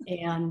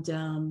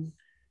 And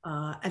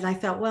I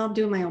thought, well, I'm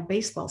doing my own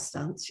baseball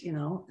stunts, you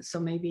know, so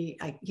maybe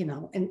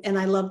and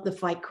I love the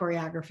fight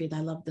choreography and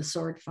I love the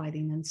sword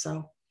fighting. And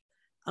so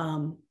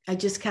I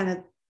just kind of,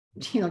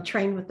 you know,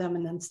 trained with them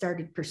and then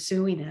started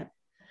pursuing it.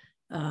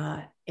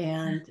 That's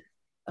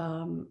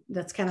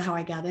kind of how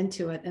I got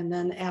into it. And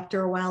then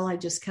after a while, I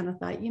just kind of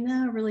thought, you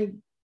know, I really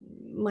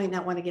might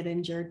not want to get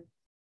injured.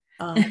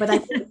 But I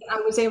think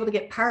I was able to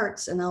get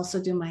parts and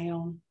also do my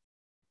own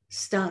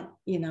stunt,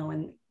 you know,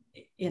 and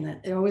in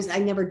it. I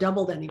never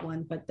doubled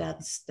anyone, but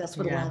that's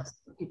what a lot of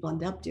people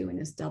end up doing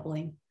is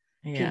doubling.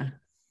 Yeah.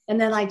 And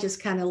then I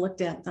just kind of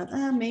looked at and thought,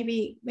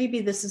 maybe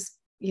this is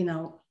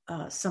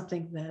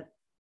something that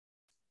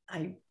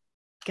I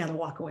got to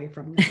walk away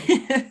from now.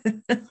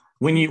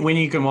 When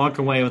you can walk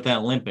away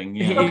without limping,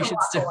 You yeah, should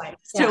away.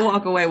 still Yeah.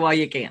 walk away while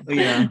you can.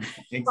 yeah, But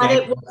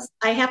exactly.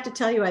 I have to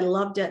tell you, I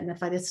loved it. And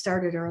if I'd have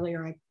started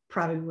earlier, I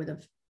probably would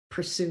have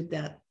pursued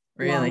that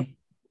Really?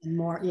 and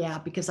more. Yeah,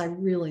 because I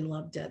really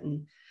loved it.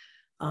 And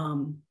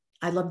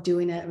I loved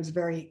doing it. It was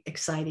very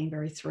exciting,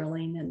 very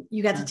thrilling. And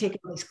you got to take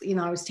all these,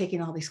 I was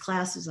taking all these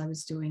classes. I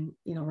was doing,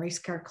 race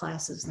car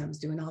classes, and I was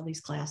doing all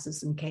these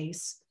classes in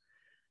case.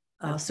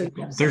 So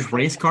There's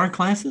race car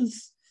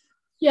classes.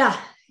 yeah,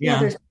 Yeah.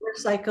 there's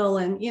motorcycle,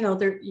 and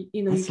That's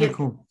you so get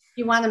cool.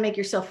 you want to make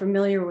yourself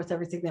familiar with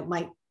everything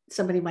that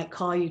somebody might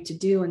call you to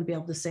do, and be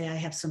able to say I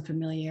have some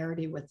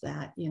familiarity with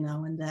that,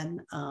 and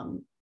then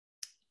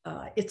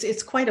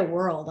it's quite a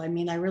world. I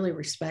mean, I really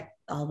respect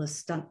all the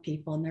stunt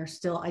people, and I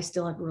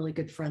still have really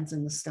good friends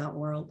in the stunt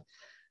world.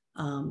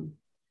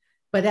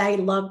 But I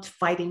loved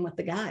fighting with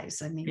the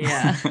guys. I mean,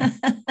 Yeah.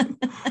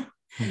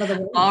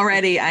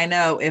 Already, I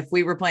know if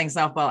we were playing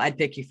softball, I'd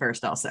pick you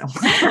first also.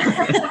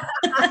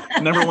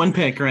 Number one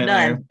pick right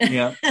Done. there.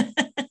 Yeah.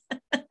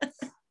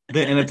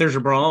 And if there's a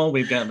brawl,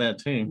 we've got that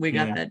too. We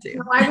got Yeah. that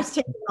too. I was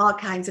taking all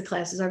kinds of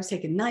classes. I was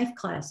taking knife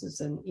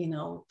classes and,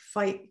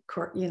 fight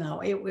court,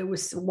 it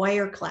was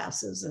wire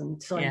classes.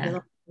 And so I Yeah. did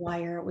a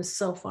wire. It was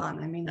so fun.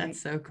 I mean,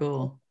 That's so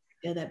cool.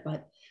 did it,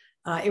 but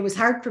it was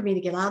hard for me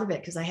to get out of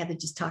it because I had to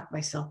just talk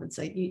myself and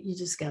say, you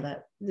just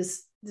gotta,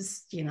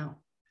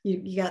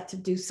 you got to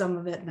do some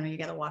of it. Now you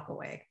got to walk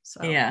away.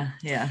 So Yeah.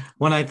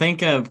 When I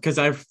think of, because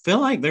I feel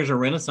like there's a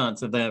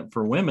renaissance of that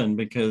for women,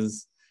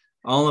 because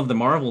all of the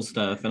Marvel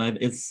stuff, and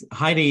it's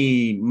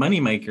Heidi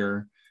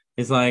Moneymaker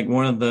is like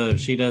one of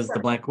she does the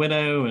Black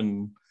Widow,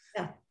 and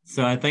Yeah.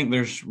 so I think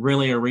there's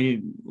really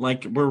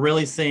we're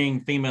really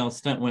seeing female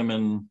stunt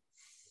women,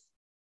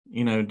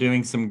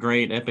 doing some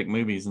great epic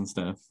movies and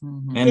stuff,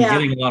 Mhm. and Yeah.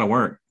 getting a lot of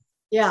work.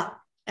 Yeah,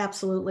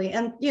 absolutely.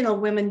 And,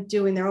 women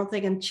doing their own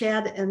thing. And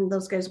Chad and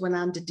those guys went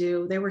on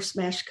to they were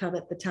smash cut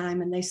at the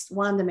time, and they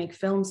wanted to make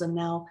films. And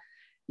now,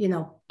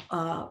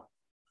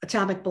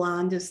 Atomic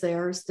Blonde is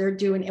theirs.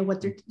 And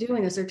what they're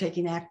doing is they're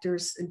taking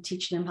actors and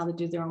teaching them how to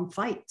do their own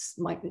fights,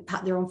 like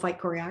their own fight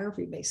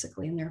choreography,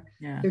 basically. And they're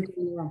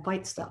doing their own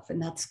fight stuff.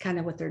 And that's kind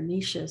of what their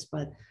niche is.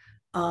 But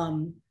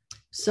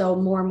so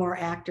more and more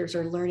actors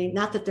are learning,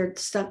 not that their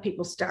stunt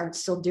people aren't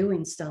still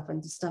doing stuff,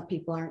 and the stunt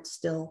people aren't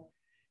still,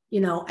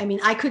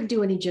 I couldn't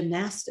do any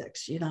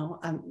gymnastics,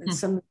 and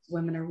some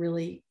women are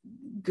really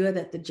good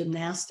at the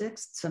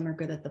gymnastics. Some are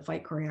good at the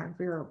fight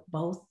choreography, or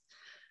both.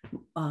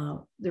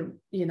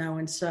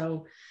 And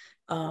so,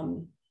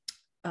 the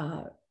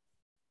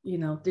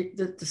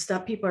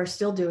stunt people are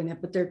still doing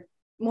it, but they're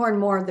more and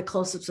more the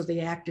close-ups of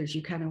the actors.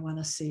 You kind of want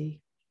to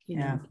see,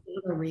 Keanu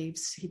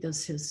Reeves, he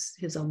does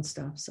his own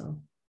stuff. So,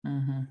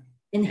 Mhm.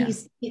 and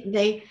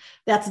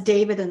that's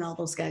David and all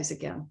those guys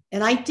again.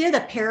 And I did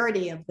a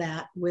parody of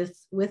that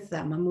with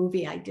them, a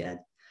movie I did.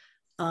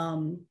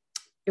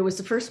 It was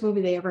the first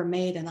movie they ever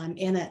made, and I'm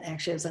in it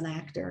actually as an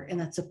actor, and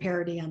it's a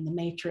parody on The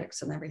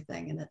Matrix and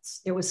everything, and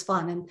it was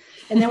fun. And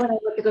then when I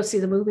went to go see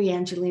the movie,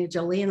 Angelina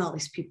Jolie and all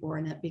these people were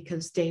in it,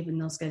 because Dave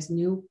and those guys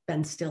knew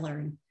Ben Stiller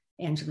and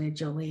Angelina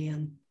Jolie,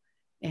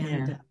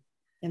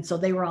 and so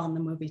they were all in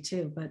the movie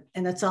too.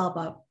 And it's all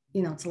about,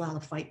 it's a lot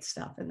of fight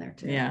stuff in there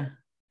too. Yeah.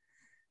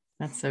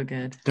 That's so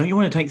good. Don't you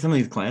want to take some of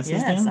these classes?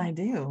 Yes, Dan? I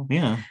do.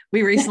 Yeah.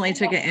 We recently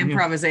took an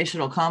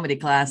improvisational comedy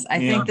class. I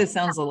think this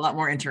sounds a lot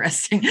more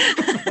interesting.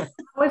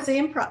 How was the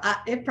improv?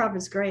 Improv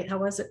is great. How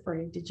was it for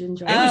you? Did you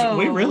enjoy it?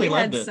 We really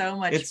had loved it. So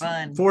much it's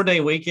fun. 4-day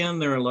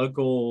weekend. They're a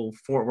local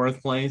Fort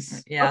Worth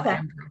place. Yeah. Okay.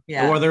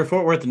 Yeah. Or they're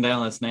Fort Worth and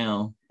Dallas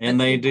now.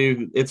 And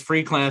it's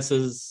free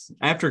classes.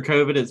 After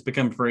COVID, it's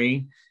become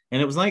free.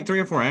 And it was like 3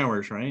 or 4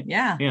 hours, right?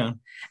 Yeah. Yeah.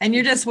 And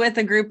you're just with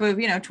a group of,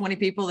 20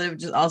 people that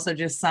have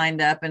just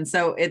signed up. And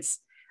so it's,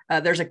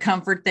 there's a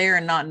comfort there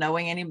in not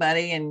knowing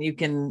anybody, and you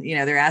can,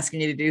 they're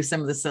asking you to do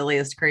some of the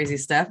silliest, crazy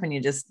stuff, and you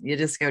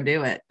just go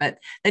do it. But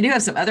they do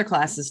have some other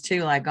classes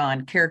too, like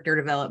on character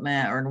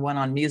development or one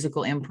on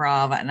musical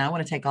improv. And I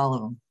want to take all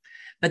of them,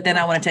 but then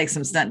I want to take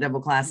some stunt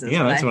double classes.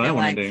 Yeah, that's what I feel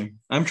want to do.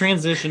 I'm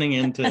transitioning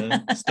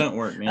into stunt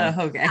work now.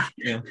 Oh, okay.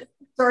 Yeah.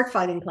 Sword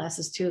fighting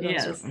classes too. Those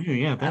Yes. are, Oh,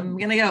 yeah. I'm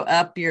going to go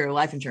up your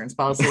life insurance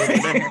policy.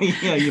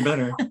 Yeah, you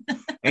better.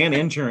 And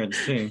insurance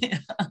too. Yeah.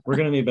 We're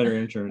going to need better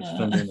insurance. if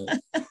I'm doing this.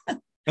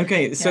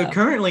 Okay, so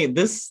currently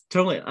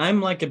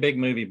I'm like a big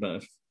movie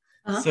buff.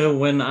 Uh-huh. So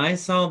when I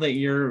saw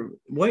that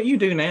what you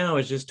do now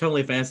is just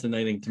totally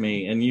fascinating to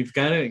me, and you've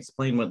got to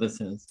explain what this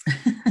is.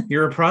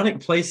 You're a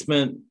product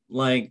placement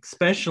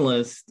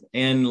specialist,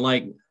 and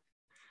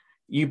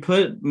you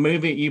put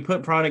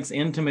products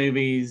into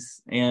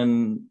movies,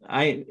 and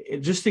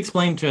just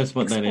explain to us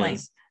what that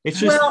is. It's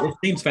just it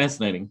seems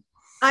fascinating.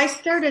 I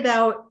started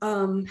out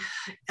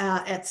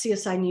at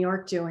CSI New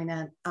York doing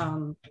it.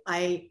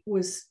 I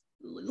was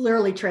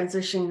literally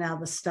transitioning out of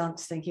the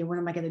stunts, thinking, what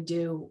am I going to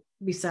do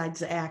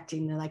besides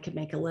acting that I could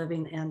make a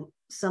living? And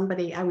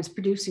I was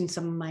producing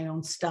some of my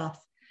own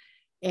stuff,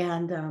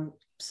 and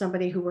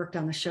somebody who worked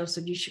on the show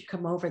said, you should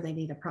come over. They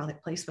need a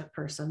product placement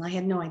person. I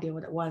had no idea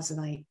what it was.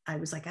 And I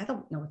was like, I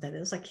don't know what that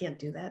is. I can't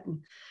do that.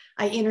 And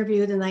I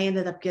interviewed and I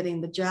ended up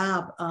getting the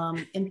job.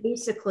 And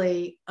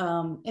basically,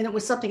 and it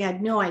was something I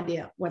had no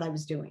idea what I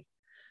was doing.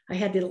 I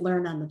had to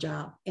learn on the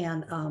job.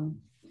 And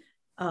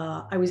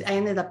I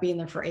ended up being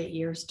there for 8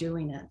 years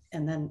doing it.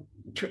 And then,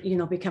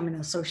 becoming an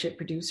associate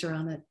producer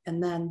on it,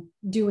 and then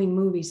doing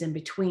movies in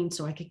between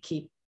so I could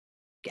keep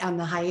on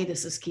the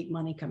hiatuses, keep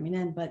money coming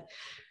in. But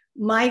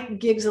my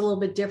gig's a little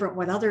bit different.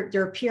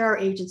 There are PR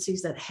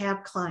agencies that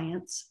have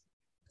clients,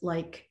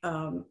 like,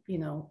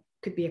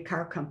 could be a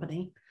car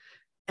company,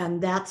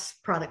 and that's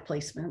product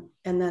placement.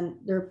 And then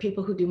there are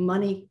people who do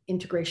money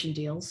integration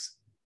deals,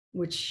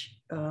 which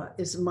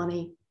is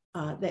money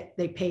that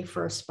they pay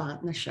for a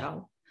spot in the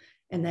show.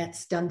 And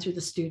that's done through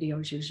the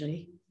studios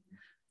usually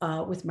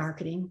with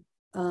marketing.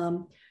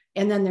 And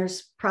then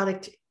there's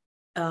product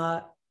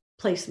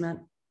placement,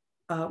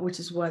 which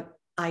is what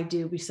I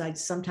do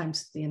besides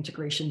sometimes the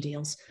integration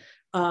deals.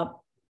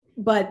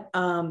 But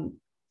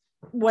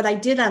what I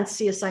did on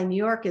CSI New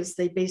York is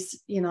I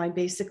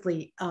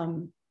basically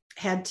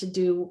had to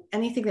do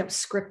anything that was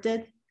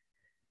scripted.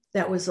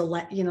 That was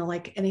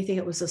like anything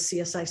that was a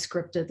CSI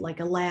scripted,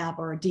 like a lab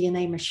or a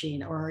DNA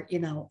machine, or,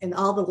 in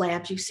all the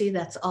labs you see,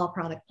 that's all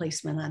product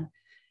placement on.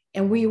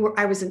 And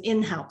I was an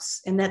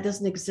in-house, and that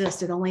doesn't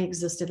exist. It only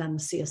existed on the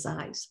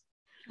CSIs.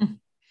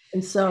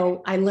 And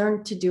so I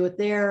learned to do it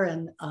there.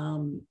 And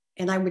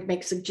I would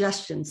make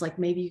suggestions, like,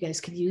 maybe you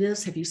guys could use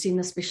this. Have you seen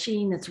this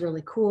machine? It's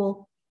really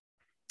cool.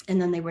 And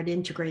then they would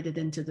integrate it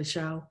into the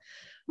show.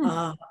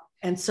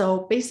 And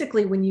so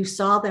basically when you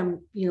saw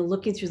them,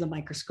 looking through the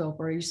microscope,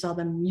 or you saw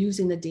them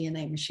using the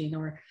DNA machine,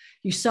 or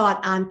you saw it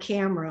on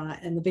camera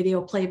and the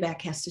video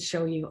playback has to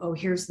show you, oh,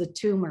 here's the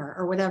tumor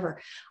or whatever.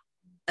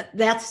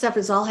 That stuff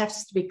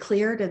has to be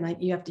cleared, and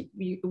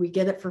we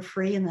get it for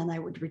free. And then I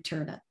would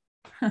return it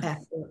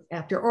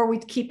after, or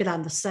we'd keep it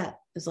on the set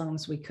as long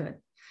as we could.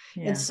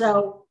 Yeah. And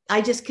so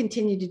I just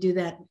continued to do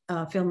that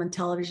film and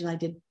television. I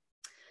did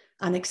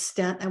on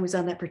Extent. I was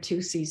on that for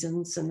 2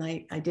 seasons, and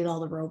I did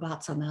all the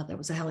robots on that. That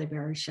was a Halle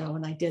Berry show.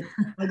 And I did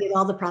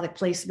all the product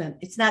placement.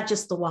 It's not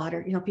just the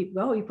water, people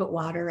go, oh, you put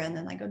water in.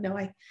 And I go, no,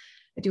 I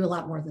do a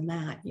lot more than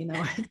that,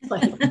 It's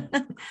like,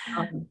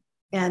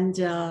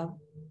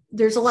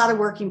 there's a lot of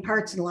working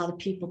parts and a lot of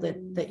people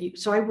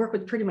so I work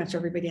with pretty much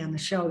everybody on the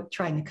show,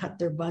 trying to cut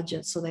their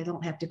budget so they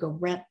don't have to go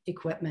rent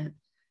equipment,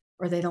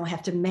 or they don't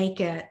have to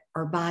make it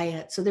or buy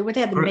it. So they would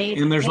have to make.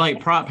 And there's like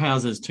prop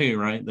houses too,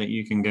 right? That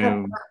you can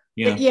go.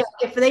 Yeah.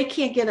 If they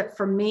can't get it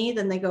from me,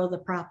 then they go to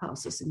the prop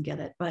houses and get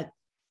it. But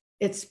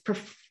it's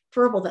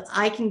preferable that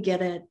I can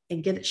get it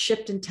and get it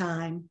shipped in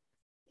time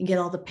and get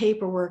all the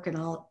paperwork and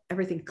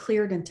everything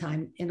cleared in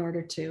time in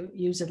order to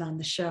use it on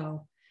the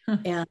show.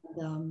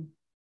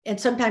 And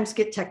sometimes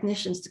get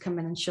technicians to come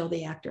in and show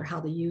the actor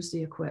how to use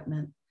the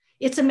equipment.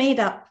 It's a made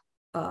up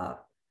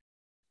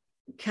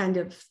kind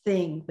of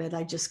thing that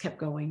I just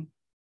kept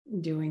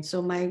doing.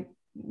 So my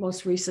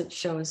most recent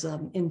show is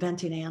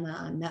Inventing Anna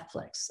on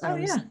Netflix. I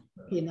was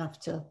lucky enough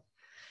to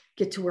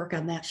get to work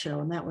on that show,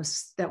 and that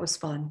was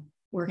fun,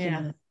 working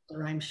on a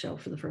rhyme show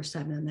for the first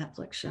time and a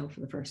Netflix show for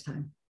the first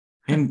time.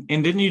 And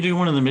didn't you do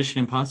one of the Mission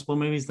Impossible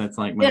movies? That's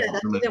like I did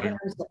it when I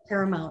was at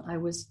Paramount. I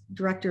was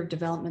director of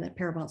development at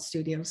Paramount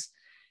Studios,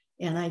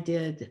 and I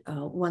did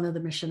one of the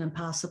Mission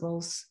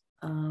Impossibles.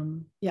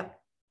 So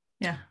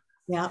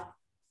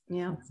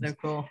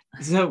cool.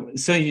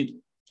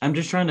 I'm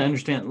just trying to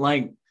understand,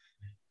 like,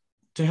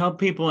 to help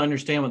people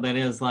understand what that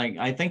is. Like,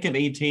 I think of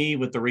ET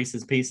with the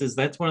Reese's Pieces.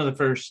 That's one of the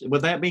first.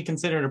 Would that be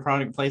considered a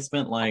product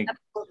placement? Like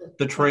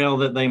the trail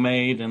that they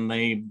made, and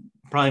they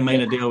probably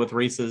made a deal with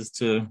Reese's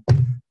to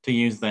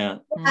use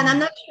that. And I'm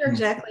not sure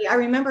exactly. I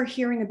remember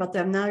hearing about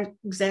that. I'm not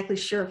exactly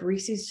sure if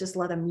Reese's just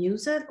let them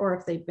use it or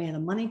if they made a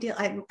money deal.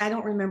 I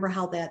don't remember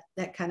how that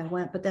kind of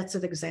went, but that's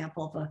an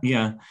example of a.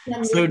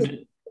 So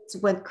it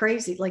went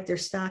crazy, like their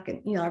stock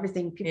and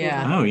everything. People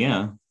Oh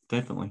yeah,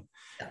 definitely.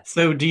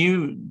 So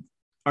do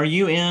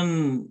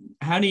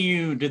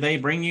they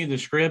bring you the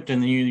script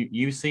and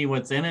you see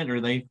what's in it,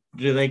 or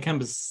do they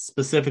come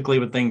specifically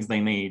with things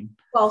they need?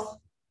 Both.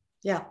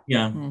 Yeah.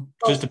 Yeah. Both.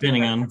 Just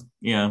depending on,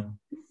 Yeah.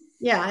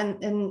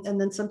 And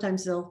then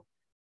sometimes they'll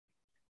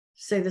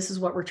say, this is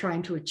what we're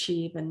trying to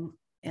achieve. And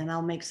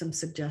I'll make some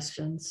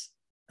suggestions.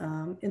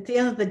 At the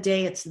end of the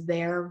day, it's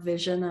their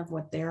vision of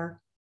what their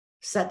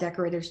set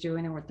decorator's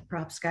doing or what the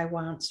props guy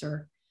wants,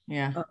 or,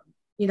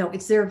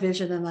 it's their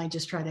vision. And I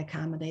just try to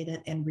accommodate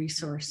it and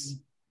resource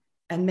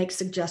and make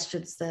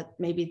suggestions that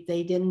maybe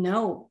they didn't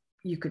know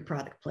you could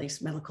product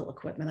place medical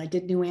equipment. I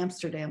did New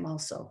Amsterdam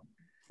also.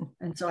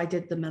 And so I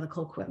did the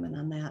medical equipment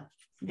on that.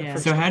 Yeah.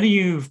 So how do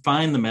you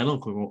find the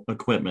medical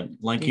equipment?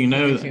 Like,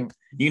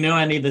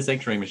 I need this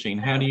X-ray machine.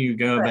 How do you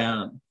go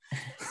about?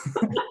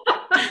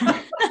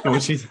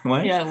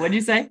 What? Yeah. What'd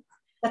you say?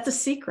 That's a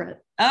secret.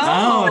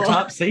 Oh,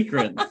 top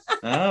secret.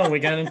 Oh, we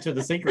got into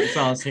the secret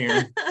sauce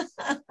here.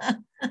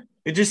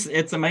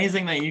 It's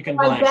amazing that you can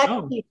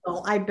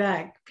I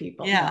beg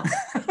people. Yeah.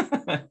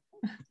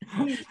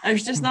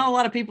 There's just not a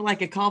lot of people I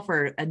could call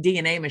for a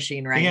DNA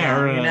machine right Yeah,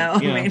 now. or, You know,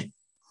 yeah. I mean,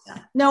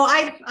 No,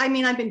 I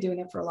mean, I've been doing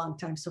it for a long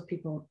time, so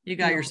people. you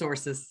got know, your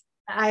sources.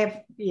 I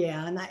have,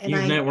 yeah, and You've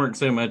I networked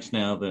so much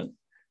now that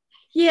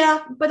yeah,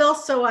 but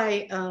also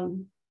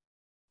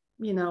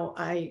you know,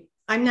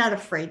 I'm not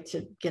afraid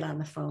to get on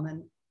the phone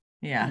and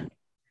Yeah.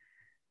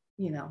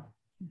 you know,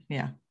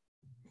 Yeah.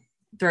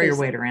 Throw your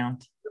weight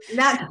around.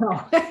 not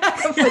no,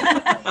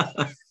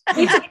 but,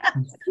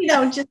 you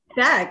know, just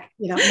beg,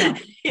 you know, no.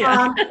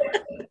 Yeah.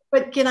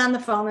 But get on the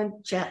phone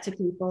and chat to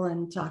people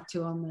and talk to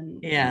them,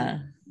 and Yeah.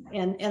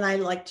 and I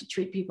like to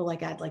treat people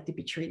like I'd like to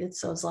be treated.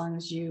 So as long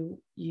as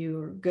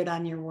you're good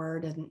on your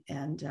word,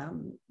 and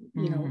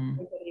you know,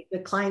 the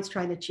client's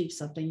trying to achieve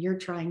something, you're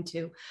trying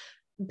to.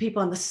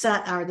 People on the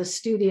set are the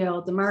studio,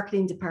 the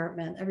marketing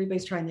department.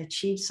 Everybody's trying to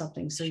achieve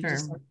something. So you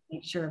just Sure. like to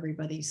make sure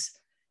everybody's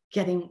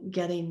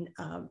getting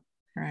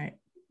Right.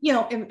 you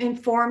know,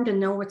 informed and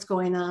know what's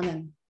going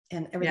on,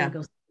 and everything Yeah.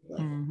 goes.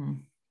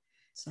 Mhm.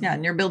 So, Yeah.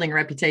 And you're building a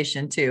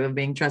reputation too of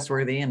being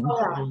trustworthy and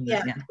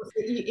yeah.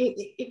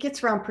 It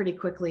gets around pretty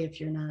quickly if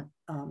you're not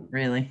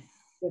really.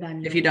 good on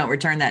If your- you don't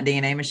return that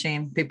DNA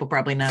machine, people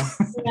probably know.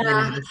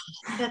 Yeah,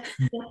 that's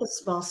a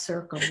small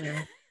circle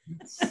there.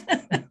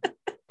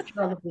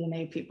 All the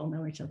DNA people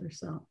know each other,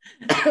 so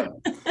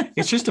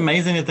it's just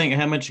amazing to think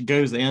how much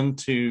goes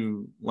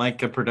into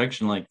like a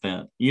production like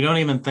that. You don't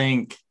even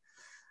think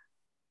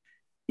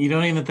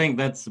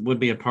that's would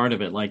be a part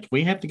of it. Like,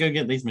 we have to go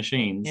get these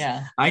machines.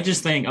 Yeah. I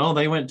just think, oh,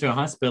 they went to a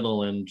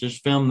hospital and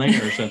just filmed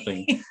there or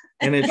something.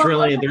 And it's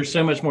really, there's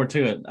so much more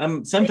to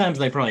it. Sometimes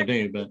they probably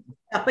do, but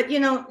yeah, but you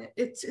know,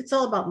 it's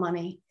all about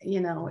money. You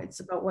know, it's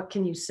about what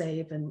can you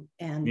save, and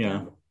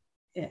Yeah.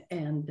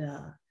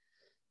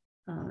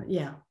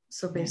 Yeah.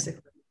 So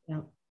basically,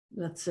 yeah,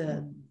 that's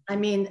it. I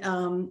mean,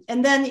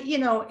 and then, you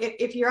know,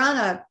 if you're on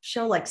a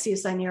show like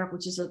CSI New York,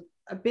 which is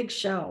a big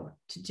show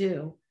to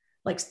do,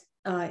 like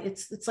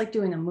it's like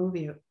doing a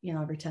movie, you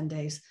know, every 10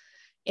 days,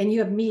 and you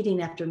have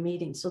meeting after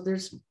meeting. So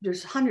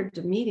there's hundreds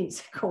of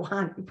meetings that go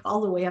on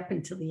all the way up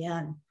until the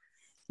end.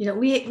 You know,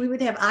 we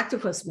would have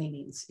octopus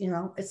meetings, you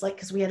know, it's like,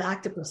 because we had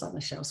octopus on the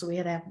show. So we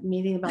had to have a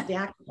meeting about the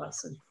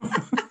octopus, and,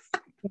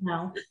 you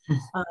know.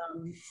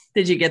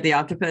 Did you get the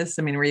octopus?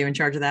 I mean, were you in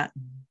charge of that?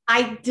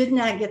 I did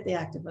not get the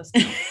octopus.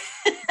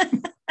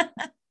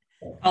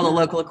 Oh, the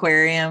local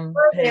aquarium.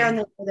 We're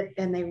there,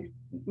 and they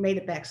made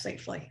it back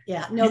safely.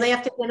 Yeah. No, they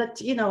have to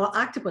get an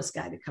octopus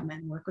guy to come in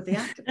and work with the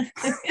octopus.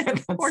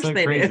 Of course so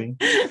they crazy.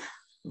 do.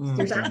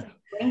 There's a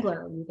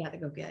wrangler you got to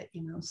go get,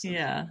 you know. So.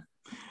 Yeah.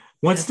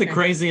 What's the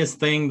craziest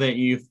thing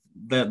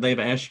that they've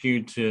asked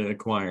you to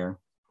acquire?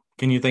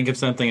 Can you think of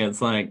something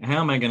that's like, how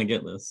am I going to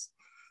get this?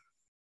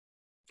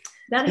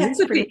 That Is has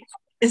this, pretty.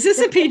 is this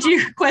a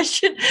PG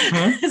question?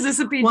 Huh? Is this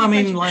a PG Well, I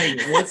mean, question?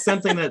 like, what's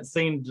something that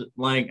seemed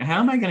like, how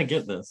am I going to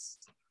get this?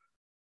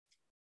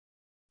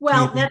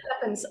 Well, that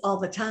happens all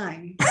the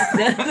time.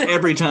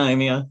 Every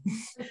time, yeah.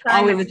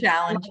 Always a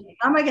challenge.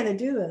 How am I going to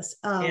do this?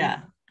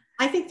 Yeah.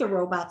 I think the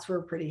robots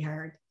were pretty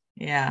hard.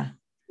 Yeah.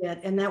 Yeah,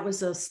 and that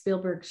was a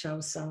Spielberg show,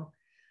 so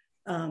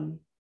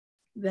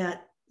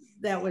that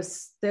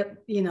was that.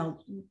 You know,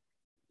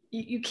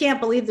 you can't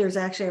believe there's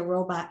actually a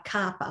robot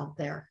cop out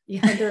there.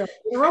 You know, they're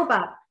a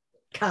robot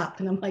cop,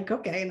 and I'm like,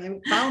 okay,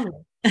 and I found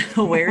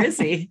him. Where is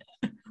he?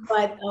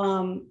 But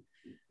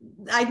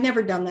I'd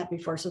never done that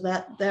before, so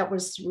that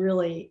was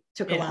really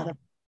took a lot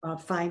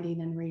of finding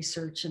and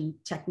research and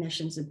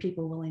technicians and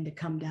people willing to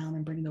come down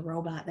and bring the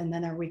robot. And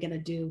then, are we going to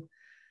do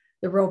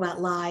the robot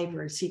live,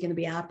 or is he going to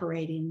be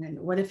operating? And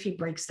what if he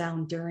breaks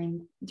down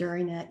during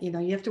it? You know,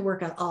 you have to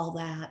work out all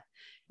that.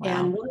 Wow.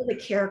 And one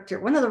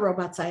of the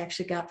robots I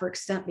actually got for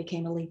Extent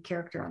became a lead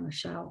character on the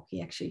show.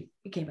 He actually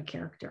became a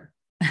character.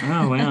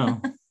 Oh,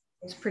 wow. I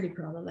was pretty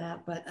proud of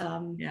that. But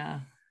Yeah.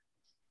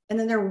 and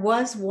then there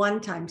was one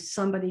time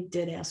somebody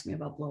did ask me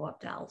about blow up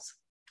dolls.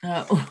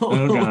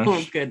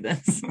 gosh.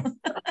 Goodness.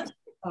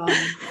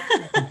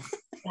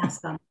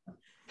 Passed on.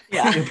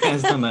 Yeah. You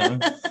passed on that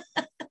one.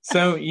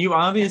 So you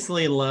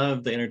obviously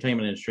love the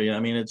entertainment industry.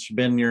 I mean, it's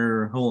been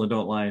your whole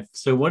adult life.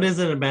 So what is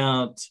it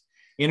about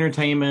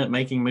entertainment,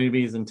 making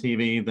movies and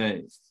TV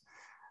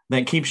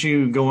that keeps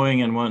you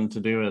going and wanting to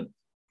do it?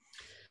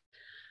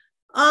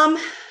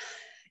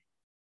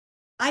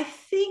 I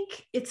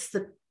think it's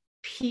the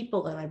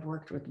people that I've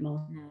worked with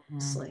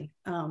mostly,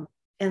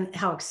 and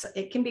how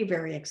it can be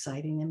very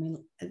exciting. I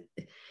mean,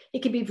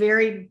 it can be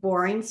very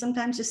boring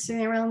sometimes just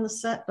sitting around the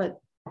set, but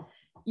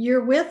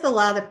you're with a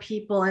lot of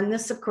people. And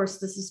this, of course,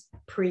 this is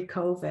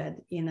pre-COVID,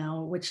 you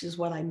know, which is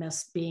what I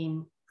miss,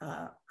 being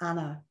on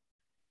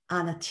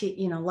a team.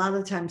 You know, a lot of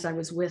the times I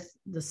was with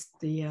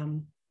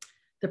the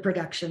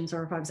productions,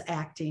 or if I was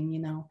acting, you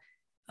know,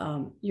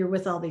 you're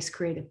with all these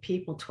creative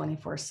people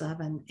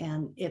 24/7,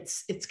 and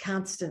it's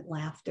constant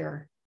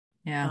laughter.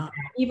 Yeah.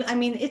 Even, I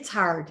mean, it's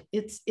hard.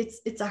 It's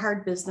a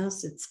hard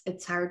business.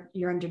 It's hard.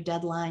 You're under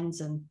deadlines,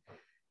 and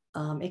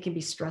it can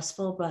be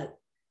stressful, but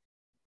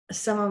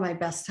some of my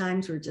best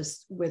times were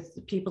just with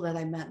the people that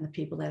I met and the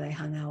people that I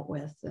hung out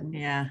with. And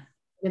Yeah.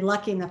 been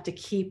lucky enough to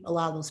keep a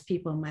lot of those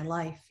people in my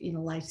life. You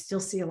know, I still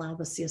see a lot of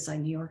the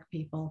CSI New York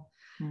people.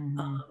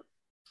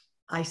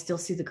 I still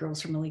see the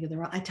girls from A League of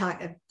Their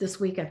Own. This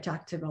week. I've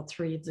talked to about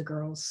 3 of the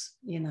girls.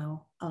 You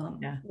know,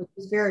 which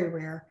is very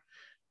rare.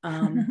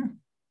 And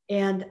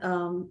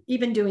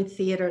even doing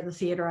theater, the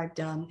theater I've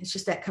done, it's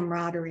just that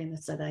camaraderie, and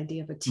it's that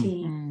idea of a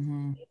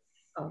team.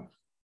 Of,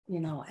 you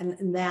know,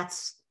 and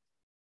that's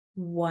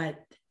what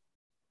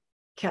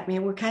kept me.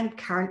 We're kind of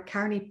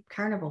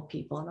carnival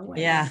people in a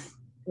way. Yeah.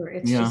 Where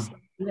it's just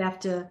you have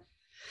to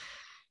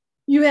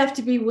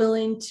be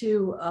willing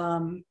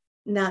to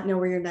not know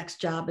where your next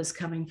job is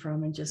coming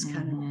from and just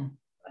kind of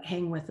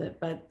hang with it.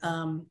 But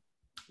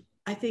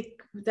I think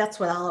that's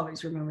what I'll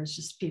always remember, is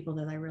just people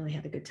that I really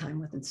had a good time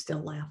with and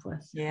still laugh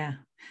with. Yeah.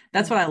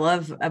 That's what I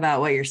love about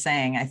what you're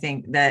saying. I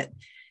think that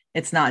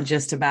it's not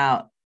just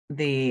about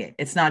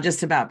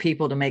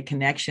people to make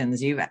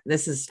connections.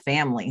 This is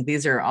family.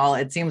 These are all,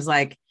 it seems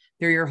like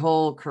through your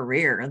whole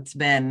career, it's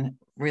been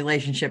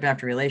relationship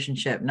after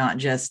relationship, not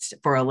just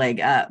for a leg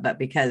up, but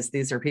because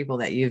these are people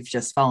that you've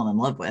just fallen in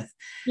love with,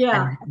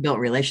 and built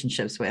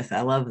relationships with.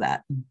 I love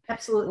that.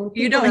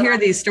 Absolutely. You don't hear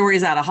these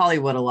stories out of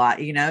Hollywood a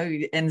lot, you know,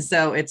 and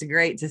so it's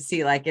great to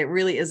see, like, it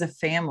really is a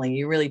family.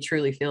 You really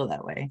truly feel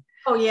that way.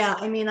 Oh yeah.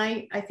 I mean,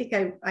 I think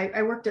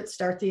I worked at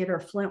Star Theater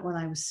Flint when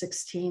I was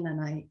 16,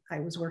 and I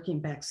was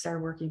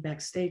started working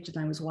backstage, and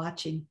I was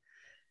watching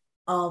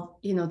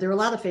you know, there were a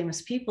lot of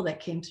famous people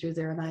that came through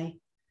there, and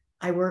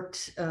I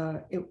worked,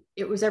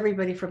 it was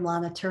everybody from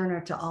Lana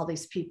Turner to all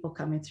these people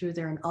coming through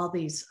there, and all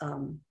these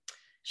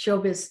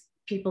showbiz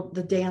people,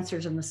 the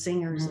dancers and the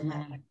singers and the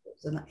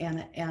actors,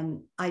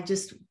 and I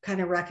just kind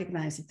of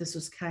recognized that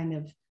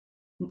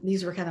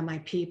these were kind of my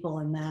people,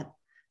 and that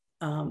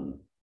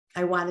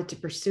I wanted to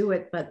pursue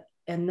it.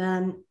 And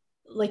then,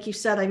 like you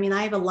said, I mean,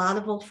 I have a lot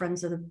of old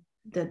friends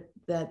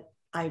that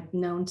I've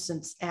known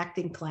since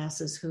acting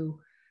classes who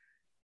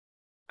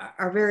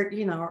are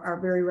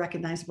very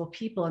recognizable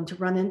people, and to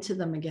run into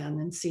them again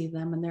and see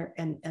them, and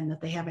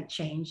that they haven't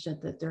changed, and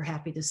that they're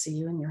happy to see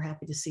you and you're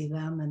happy to see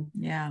them. And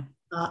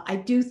I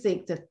do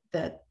think that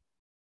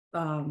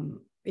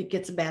it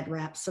gets a bad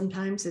rap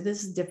sometimes. It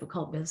is a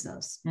difficult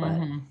business, but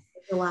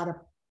there's a lot of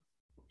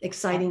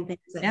exciting things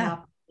that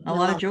happen. A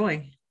lot of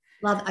joy.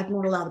 I've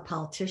met a lot of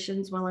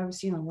politicians while I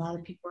was, you know, a lot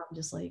of people, I'm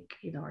just like,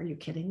 you know, are you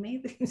kidding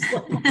me?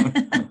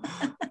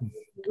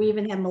 We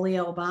even had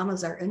Malia Obama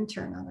as our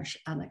intern on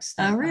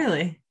Extend. Oh,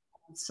 really?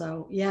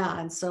 So, yeah.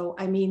 And so,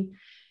 I mean,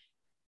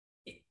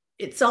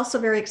 it's also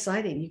very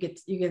exciting. You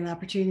get an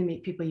opportunity to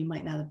meet people you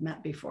might not have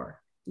met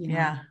before. You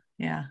know?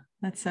 Yeah.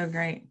 That's so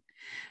great.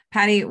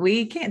 Patty,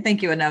 we can't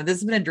thank you enough. This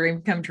has been a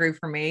dream come true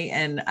for me.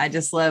 And I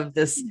just love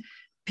this.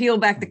 Peel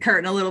back the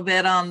curtain a little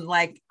bit on,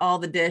 like, all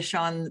the dish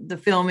on the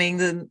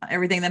filming,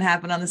 everything that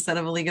happened on the set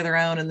of A League of Their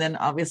Own, and then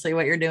obviously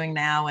what you're doing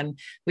now. And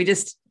we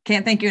just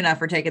can't thank you enough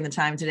for taking the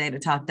time today to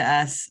talk to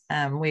us.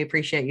 We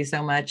appreciate you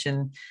so much,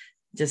 and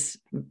just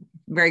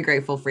very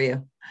grateful for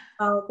you.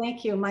 Oh,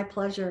 thank you. My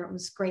pleasure. It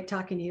was great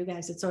talking to you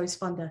guys. It's always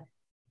fun to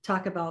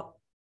talk about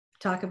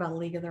A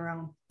League of Their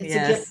Own. It's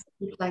a gift that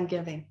keeps on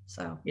giving.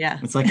 So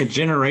it's like a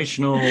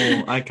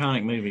generational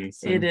iconic movie.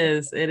 So. It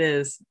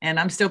is. And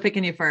I'm still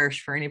picking you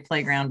first for any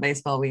playground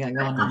baseball we got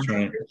going on. That's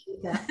right.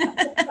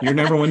 Your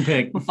number one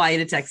pick. We'll fly you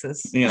to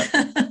Texas. Yeah.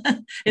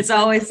 It's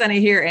always sunny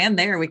here and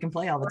there. We can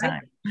play all the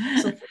time.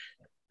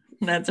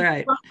 That's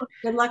right.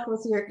 Good luck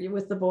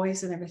with the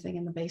boys and everything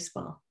in the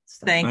baseball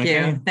stuff. Thank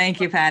you. Thank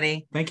you,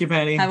 Patty. Thank you,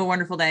 Patty. Have a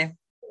wonderful day.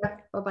 Yeah,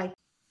 bye-bye.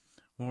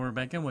 Well,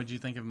 Rebecca, what did you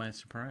think of my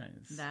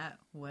surprise? That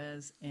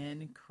was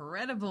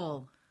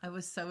incredible. I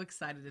was so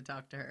excited to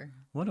talk to her.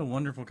 What a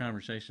wonderful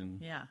conversation.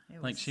 Yeah.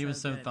 It was she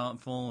was so good.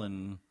 Thoughtful,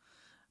 and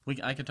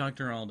I could talk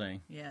to her all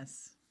day.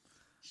 Yes.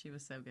 She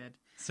was so good.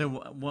 So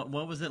what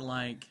was it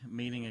like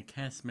meeting a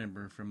cast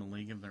member from A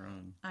League of Their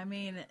Own? I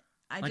mean,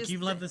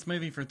 you've loved this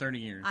movie for 30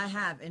 years. I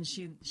have, and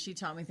she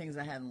taught me things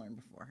I hadn't learned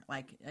before.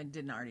 Like, I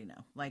didn't already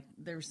know. Like,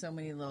 there were so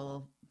many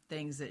little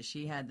things that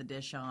she had the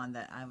dish on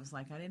that I was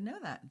like, I didn't know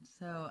that.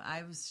 So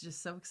I was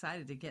just so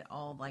excited to get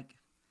all, like,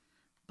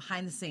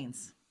 behind the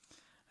scenes.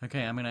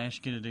 Okay, I'm going to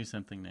ask you to do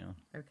something now.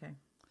 Okay.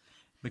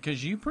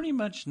 Because you pretty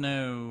much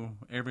know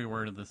every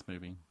word of this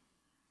movie.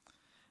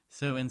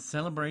 So in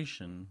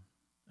celebration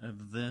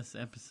of this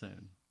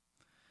episode,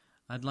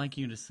 I'd like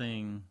you to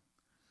sing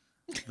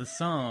the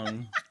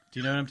song. Do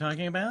you know what I'm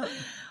talking about?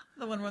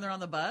 The one where they're on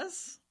the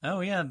bus? Oh,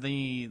 yeah,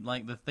 the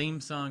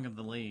theme song of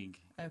the League.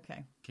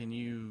 Okay. Can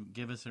you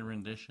give us a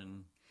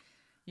rendition?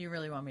 You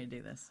really want me to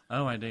do this?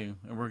 Oh, I do.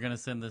 And we're going to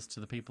send this to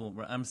the people.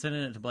 I'm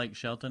sending it to Blake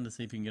Shelton to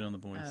see if you can get on The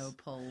Voice. Oh,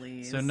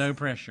 please. So no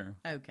pressure.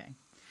 Okay.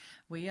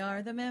 We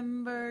are the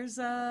members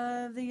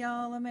of the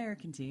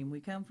All-American team. We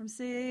come from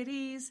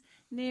cities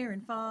near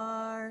and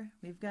far.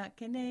 We've got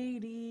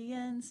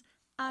Canadians,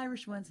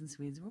 Irish ones, and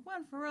Swedes. We're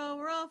one for all,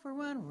 we're all for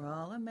one, we're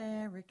all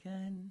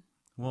American.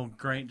 Well,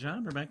 great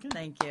job, Rebecca.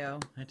 Thank you.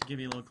 I had to give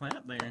you a little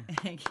clap there.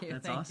 Thank you.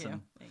 That's Thank awesome.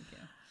 You. Thank you.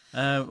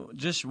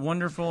 Just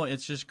wonderful.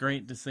 It's just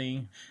great to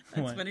see.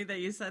 That's funny that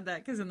you said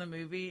that, because in the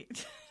movie,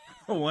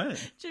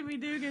 What? Jimmy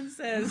Dugan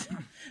says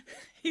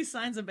he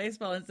signs a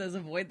baseball and says,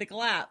 "Avoid the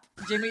clap."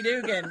 Jimmy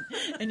Dugan,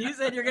 and you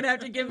said you're gonna have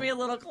to give me a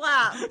little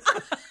clap.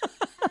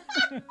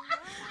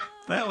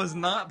 That was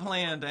not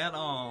planned at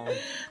all.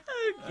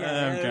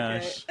 Okay, Oh,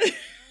 gosh.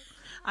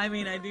 I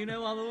mean, I do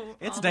know all the.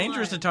 It's all the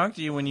dangerous to lines. talk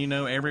to you when you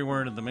know every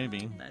word of the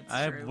movie. That's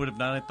I true. would have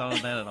not thought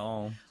of that at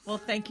all. Well,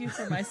 thank you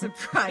for my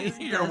surprise.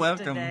 You're guest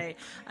welcome. Today.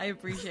 I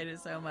appreciate it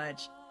so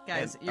much,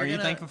 guys. Are you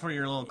thankful for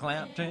your little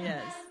clap too?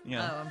 Yes.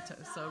 Yeah. Oh, I'm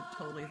so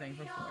totally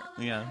thankful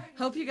for it. Yeah.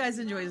 Hope you guys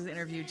enjoyed this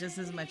interview just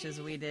as much as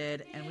we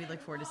did, and we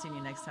look forward to seeing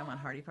you next time on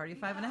Hardy Party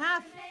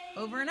 5.5.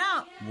 Over and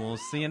out. We'll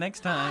see you next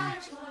time.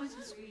 Irish boys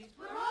and sweets,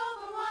 we're